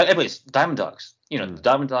mind. But anyways, Diamond Dogs. The Mm.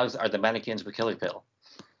 Diamond Dogs are the mannequins with Killer Pill.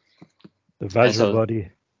 The And Vajra so body.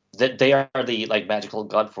 they are the like magical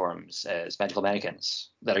god forms as magical mannequins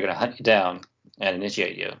that are going to hunt you down and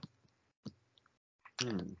initiate you.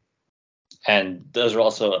 Hmm. And those are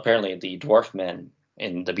also apparently the dwarf men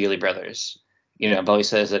in the Bewley Brothers. Bowie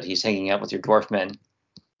says that he's hanging out with your dwarf men.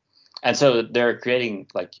 And so they're creating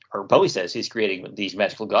or Bowie says he's creating these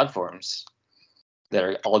magical god forms that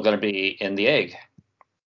are all going to be in the egg.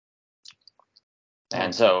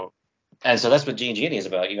 And so that's what Genie is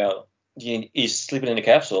about. He's sleeping in a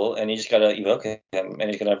capsule, and you just got to evoke him, and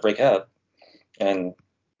he's going to break out and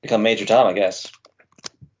become Major Tom, I guess,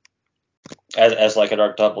 as like a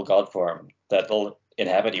dark double god form that will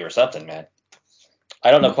inhabit you or something, man.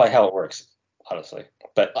 I don't know quite how it works, honestly,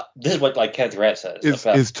 but this is what like Kenneth Grant says.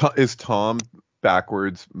 Is Tom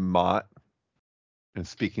backwards Mott and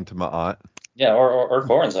speaking to Ma'at? Yeah, or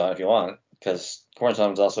Corazon if you want, because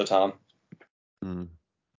Corazon is also Tom. Mm.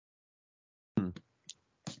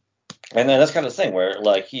 And then that's kind of the thing where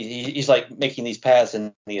like he's like making these paths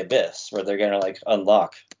in the abyss where they're gonna like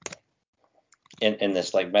unlock in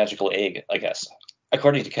this like magical egg, I guess,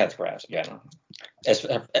 according to Kenneth Grant again,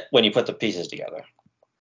 when you put the pieces together.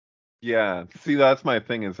 Yeah, see, that's my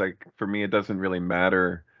thing. Is like for me, it doesn't really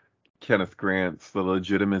matter Kenneth Grant's the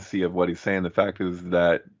legitimacy of what he's saying. The fact is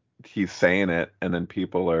that he's saying it, and then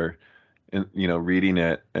people are, reading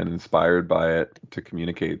it and inspired by it to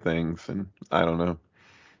communicate things. And I don't know,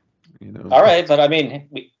 All right, but I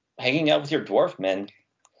mean, hanging out with your dwarf men.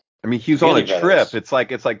 I mean, he's on a trip. It's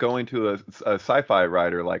like going to a sci-fi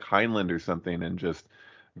writer like Heinlein or something, and just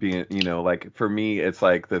being, like for me, it's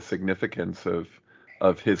like the significance of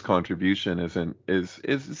his contribution is in a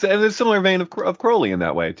similar vein of Crowley in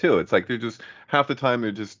that way too. It's like they're just half the time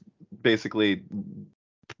they're just basically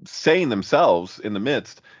saying themselves in the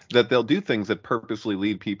midst that they'll do things that purposely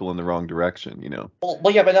lead people in the wrong direction. Well,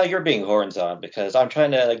 yeah, but now you're being horns on because I'm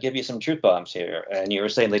trying to give you some truth bombs here, and you were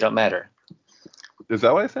saying they don't matter. Is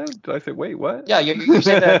that what I said? Did I say, wait, what? Yeah, you're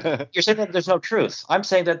saying that there's no truth. I'm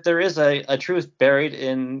saying that there is a truth buried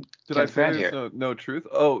in Kenneth Grant here. There's no truth?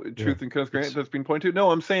 Oh, truth in Kenneth Grant that's being pointed to?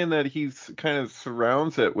 No, I'm saying that he's kind of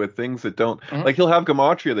surrounds it with things that don't, like he'll have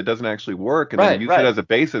gematria that doesn't actually work, and then use it as a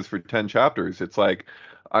basis for 10 chapters. It's like,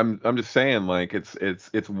 I'm just saying, like,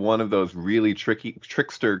 it's one of those really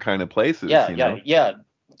trickster kind of places. Yeah.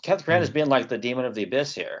 Kenneth Grant has been like the demon of the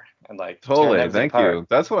abyss here, and like totally. Thank you.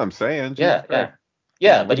 That's what I'm saying. Yeah,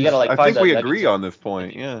 but you gotta like. I think we agree on this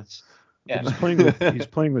point. Yeah. Yeah. He's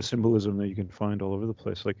playing with symbolism that you can find all over the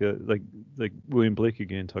place. Like William Blake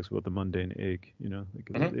again talks about the mundane egg.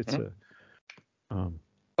 It's a.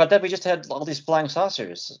 But then we just had all these flying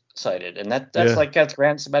saucers sighted, and that's like Kenneth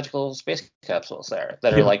Grant's magical space capsules there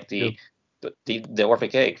that are like the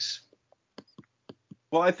Orphic eggs.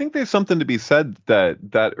 Well, I think there's something to be said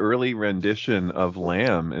that early rendition of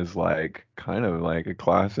Lamb is like kind of like a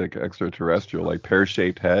classic extraterrestrial, like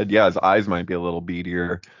pear-shaped head. Yeah, his eyes might be a little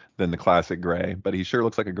beadier than the classic gray, but he sure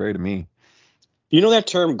looks like a gray to me. You know that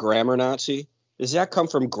term grammar Nazi? Does that come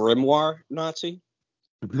from grimoire Nazi?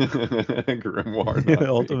 Grimoire Nazi.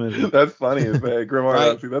 Ultimately. That's funny. Grimoire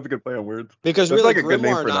right? Nazi. That's a good play on words. Because that's really, like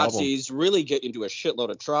grimoire Nazis really get into a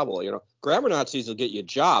shitload of trouble. Grammar Nazis will get you a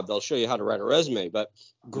job. They'll show you how to write a resume. But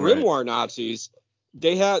grimoire Nazis,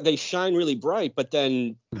 they shine really bright, but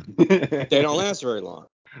then they don't last very long.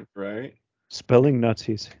 Right. Spelling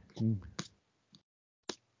Nazis.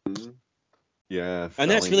 Yeah. And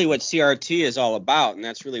that's really what CRT is all about, and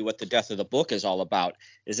that's really what the death of the book is all about,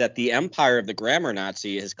 is that the empire of the grammar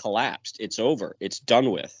Nazi has collapsed. It's over. It's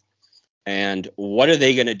done with. And what are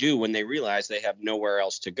they going to do when they realize they have nowhere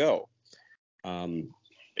else to go?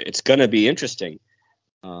 It's going to be interesting.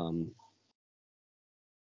 That's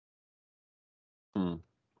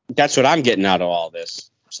what I'm getting out of all this,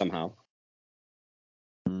 somehow.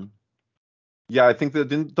 Yeah, I think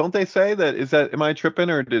that don't they say that? Am I tripping,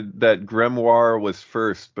 or did that grimoire was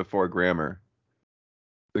first before grammar?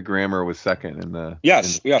 The grammar was second in the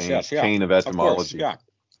chain of etymology. Of course,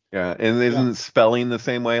 yeah. And isn't spelling the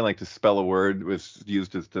same way? Like to spell a word was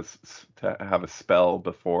used as to have a spell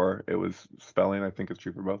before it was spelling. I think it's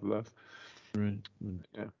true for both of those. Right.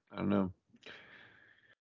 Yeah, I don't know.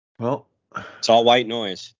 Well, it's all white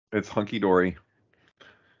noise. It's hunky dory.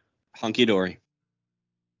 Hunky dory.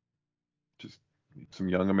 Just some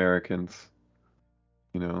young Americans,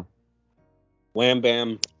 Wham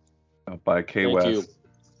bam. Out by K Thank West. You.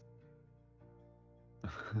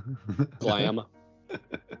 Glam.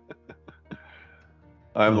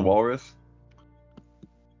 I'm the Walrus.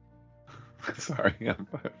 Sorry, I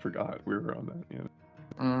forgot we were on that.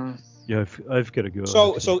 Yeah, I've got to go.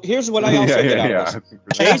 So here's what I also get out of this.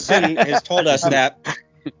 Jason has told us that.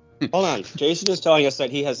 Hold on. Jason is telling us that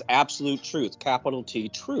he has absolute truth, capital T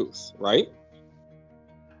truth, right?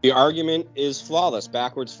 The argument is flawless,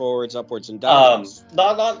 backwards, forwards, upwards, and downwards.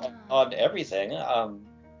 Not on everything. Is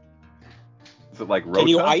it like Rota? Can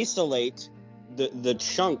you isolate the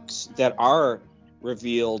chunks that are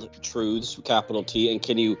revealed truths, capital T, and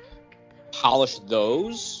can you polish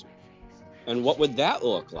those? And what would that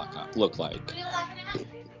look like?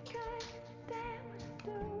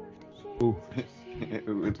 Ooh.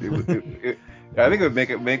 I think it would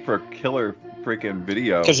make for a killer freaking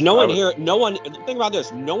video. Because think about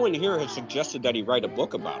this, no one here has suggested that he write a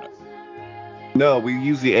book about it. No, we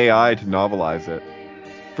use the AI to novelize it.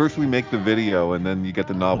 First we make the video, and then you get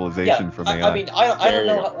the novelization from AI. I mean, I don't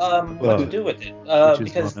know what to do with it,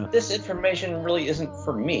 because this information really isn't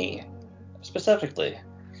for me, specifically.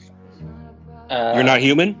 You're not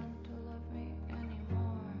human?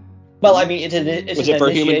 Well, I mean, is it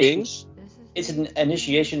for human beings? It's an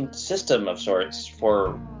initiation system of sorts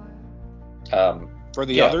for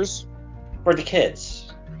the others? For the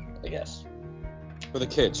kids, I guess. For the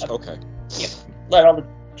kids, okay. Yeah. Let all the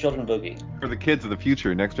children boogie. For the kids of the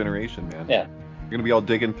future, next generation, man. Yeah. You're going to be all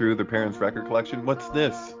digging through their parents' record collection. What's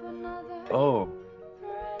this? Oh.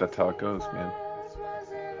 That's how it goes, man.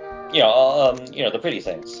 The pretty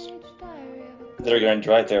things that are going to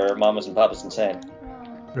drive their mamas and papas insane.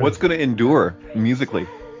 What's going to endure musically?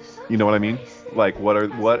 You know what I mean? Like what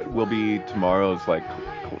will be tomorrow's like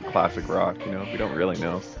classic rock? We don't really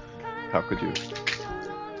know. How could you?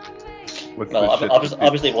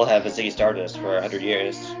 Obviously we'll have a Ziggy Stardust for 100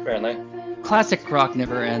 years, apparently. Classic rock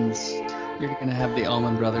never ends. You're gonna have the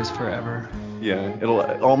Allman Brothers forever. Yeah,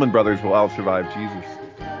 Allman Brothers will outsurvive Jesus.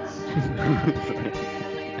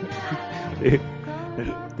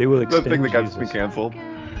 They will extend the thing that got Jesus. me canceled.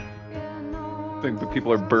 I think that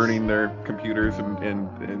people are burning their computers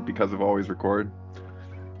and because of Always Record.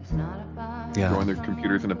 Throwing their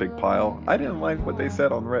computers in a big pile. I didn't like what they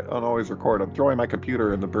said on Always Record. I'm throwing my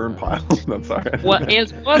computer in the burn pile. I'm sorry. Well,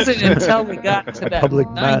 it wasn't until we got to that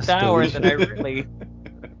ninth hour that I really...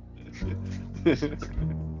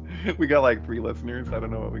 We got like 3 listeners. I don't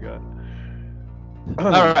know what we got.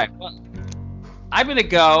 All right. Well, I'm going to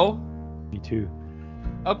go. Me too.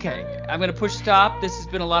 Okay, I'm going to push stop. This has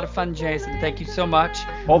been a lot of fun, Jason. Thank you so much.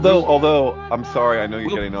 Although I'm sorry, I know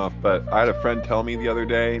you're getting off, but I had a friend tell me the other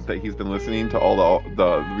day that he's been listening to all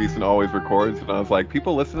the recent Always Records, and I was like,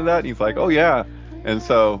 people listen to that? And he's like, oh yeah. And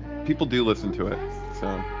so people do listen to it. So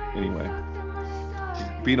anyway,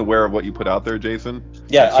 being aware of what you put out there, Jason.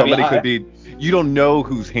 Yeah, somebody could be. You don't know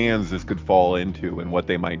whose hands this could fall into and what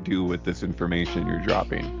they might do with this information you're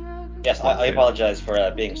dropping. Yes, I apologize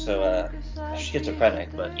for being so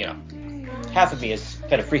schizophrenic, but half of me is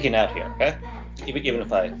kind of freaking out here. Okay, even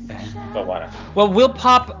if I don't want to. Well, we'll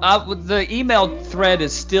pop up. The email thread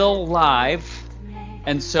is still live,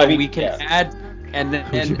 and so we can add. And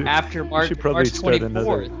then after March 24th,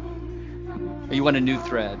 or you want a new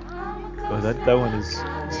thread? Oh, that one is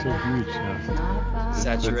so huge now.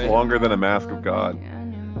 Saturated. It's longer than a Mask of God.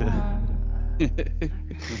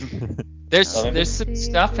 There's some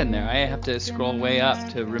stuff in there. I have to scroll way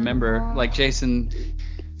up to remember. Like Jason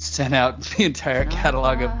sent out the entire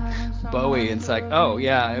catalog of Bowie, and it's like, oh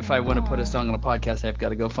yeah, if I want to put a song on a podcast, I've got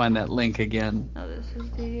to go find that link again. Because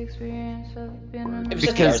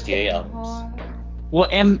RCA albums. Well,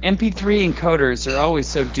 MP3 encoders are always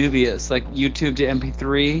so dubious. Like YouTube to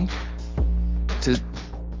MP3 to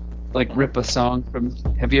like rip a song from.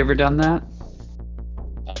 Have you ever done that?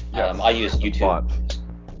 I use YouTube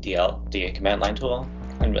DL, the command line tool.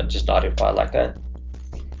 I'm just not audiophile like that.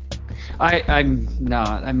 I'm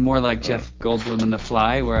not. I'm more like Jeff Goldblum in The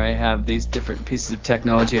Fly, where I have these different pieces of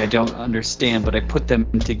technology I don't understand, but I put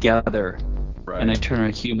them together, and I turn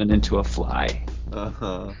a human into a fly.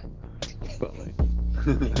 Uh-huh.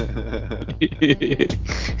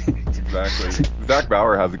 Exactly. Zach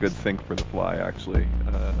Bauer has a good sync for The Fly, actually.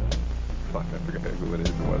 Fuck, I forget who it is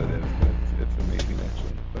or what it is, but it's amazing,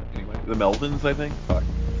 actually. But anyway, the Melvins, I think. Fuck.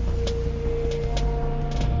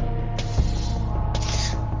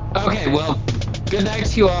 Okay, well, good night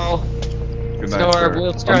to you all. Good night, sir.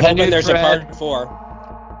 We'll I'm start a hoping new there's thread. a part 4.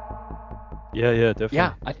 Yeah, definitely.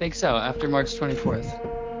 Yeah, I think so. After March 24th.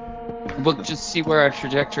 We'll just see where our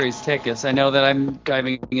trajectories take us. I know that I'm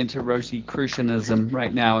diving into Rosicrucianism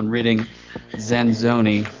right now and reading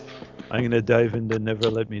Zanzoni. I'm going to dive into Never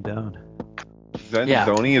Let Me Down.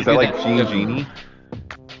 Zanzoni? Is that like Gene Genie?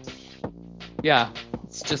 Yeah,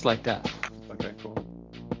 it's just like that. Okay, cool.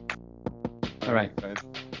 All right. Guys,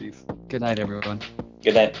 peace. Good night, everyone.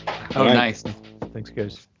 Good night. Oh, Good night. nice. Thanks,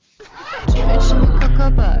 guys. Jimmy, Jimmy,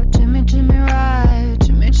 Cocoa, Jimmy, Jimmy, ride.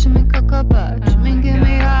 Jimmy, Jimmy, Cocoa, Jimmy, give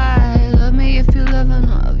me high. Love me if you love and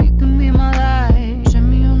love, you can be my life.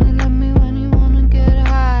 Jimmy, only love me when you wanna get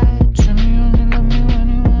high. Jimmy, only love me when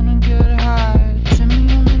you wanna get high.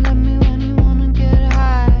 Jimmy, only love me when you wanna get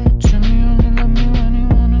high. Jimmy, only love me when you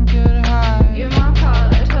wanna get high. Your mom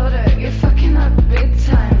called, I told her, you're fucking up big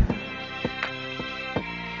time.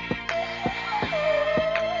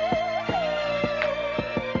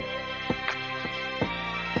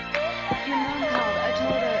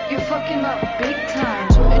 Fucking up big time.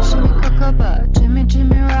 Jimmy, Jimmy, Cocoa, Jimmy,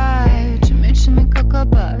 Jimmy, ride. Jimmy, Jimmy,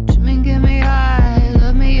 Cocoa, Jimmy, give me high.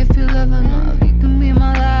 Love me if you love and love, you can be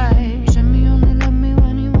my life. Jimmy, only love me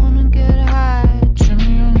when you wanna get high.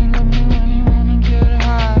 Jimmy, only love me when you wanna get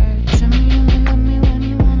high. Jimmy, only love me when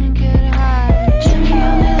you wanna get high. Jimmy,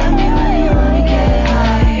 only love me when you wanna get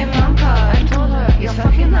high. Your mom called, I told her, you're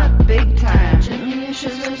fucking up big time. Jimmy, you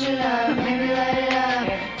should switch it up, maybe light it up.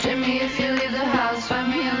 Jimmy, if you leave the house, find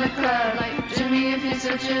me in the club. Like Jimmy, if you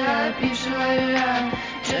switch it up, you should light it up.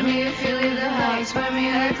 Jimmy, if you leave the house, find me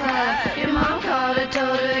in the club. Your mom called, I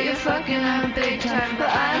told her you're fucking up big time, but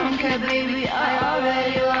I don't care, baby. I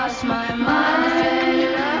already lost my mind.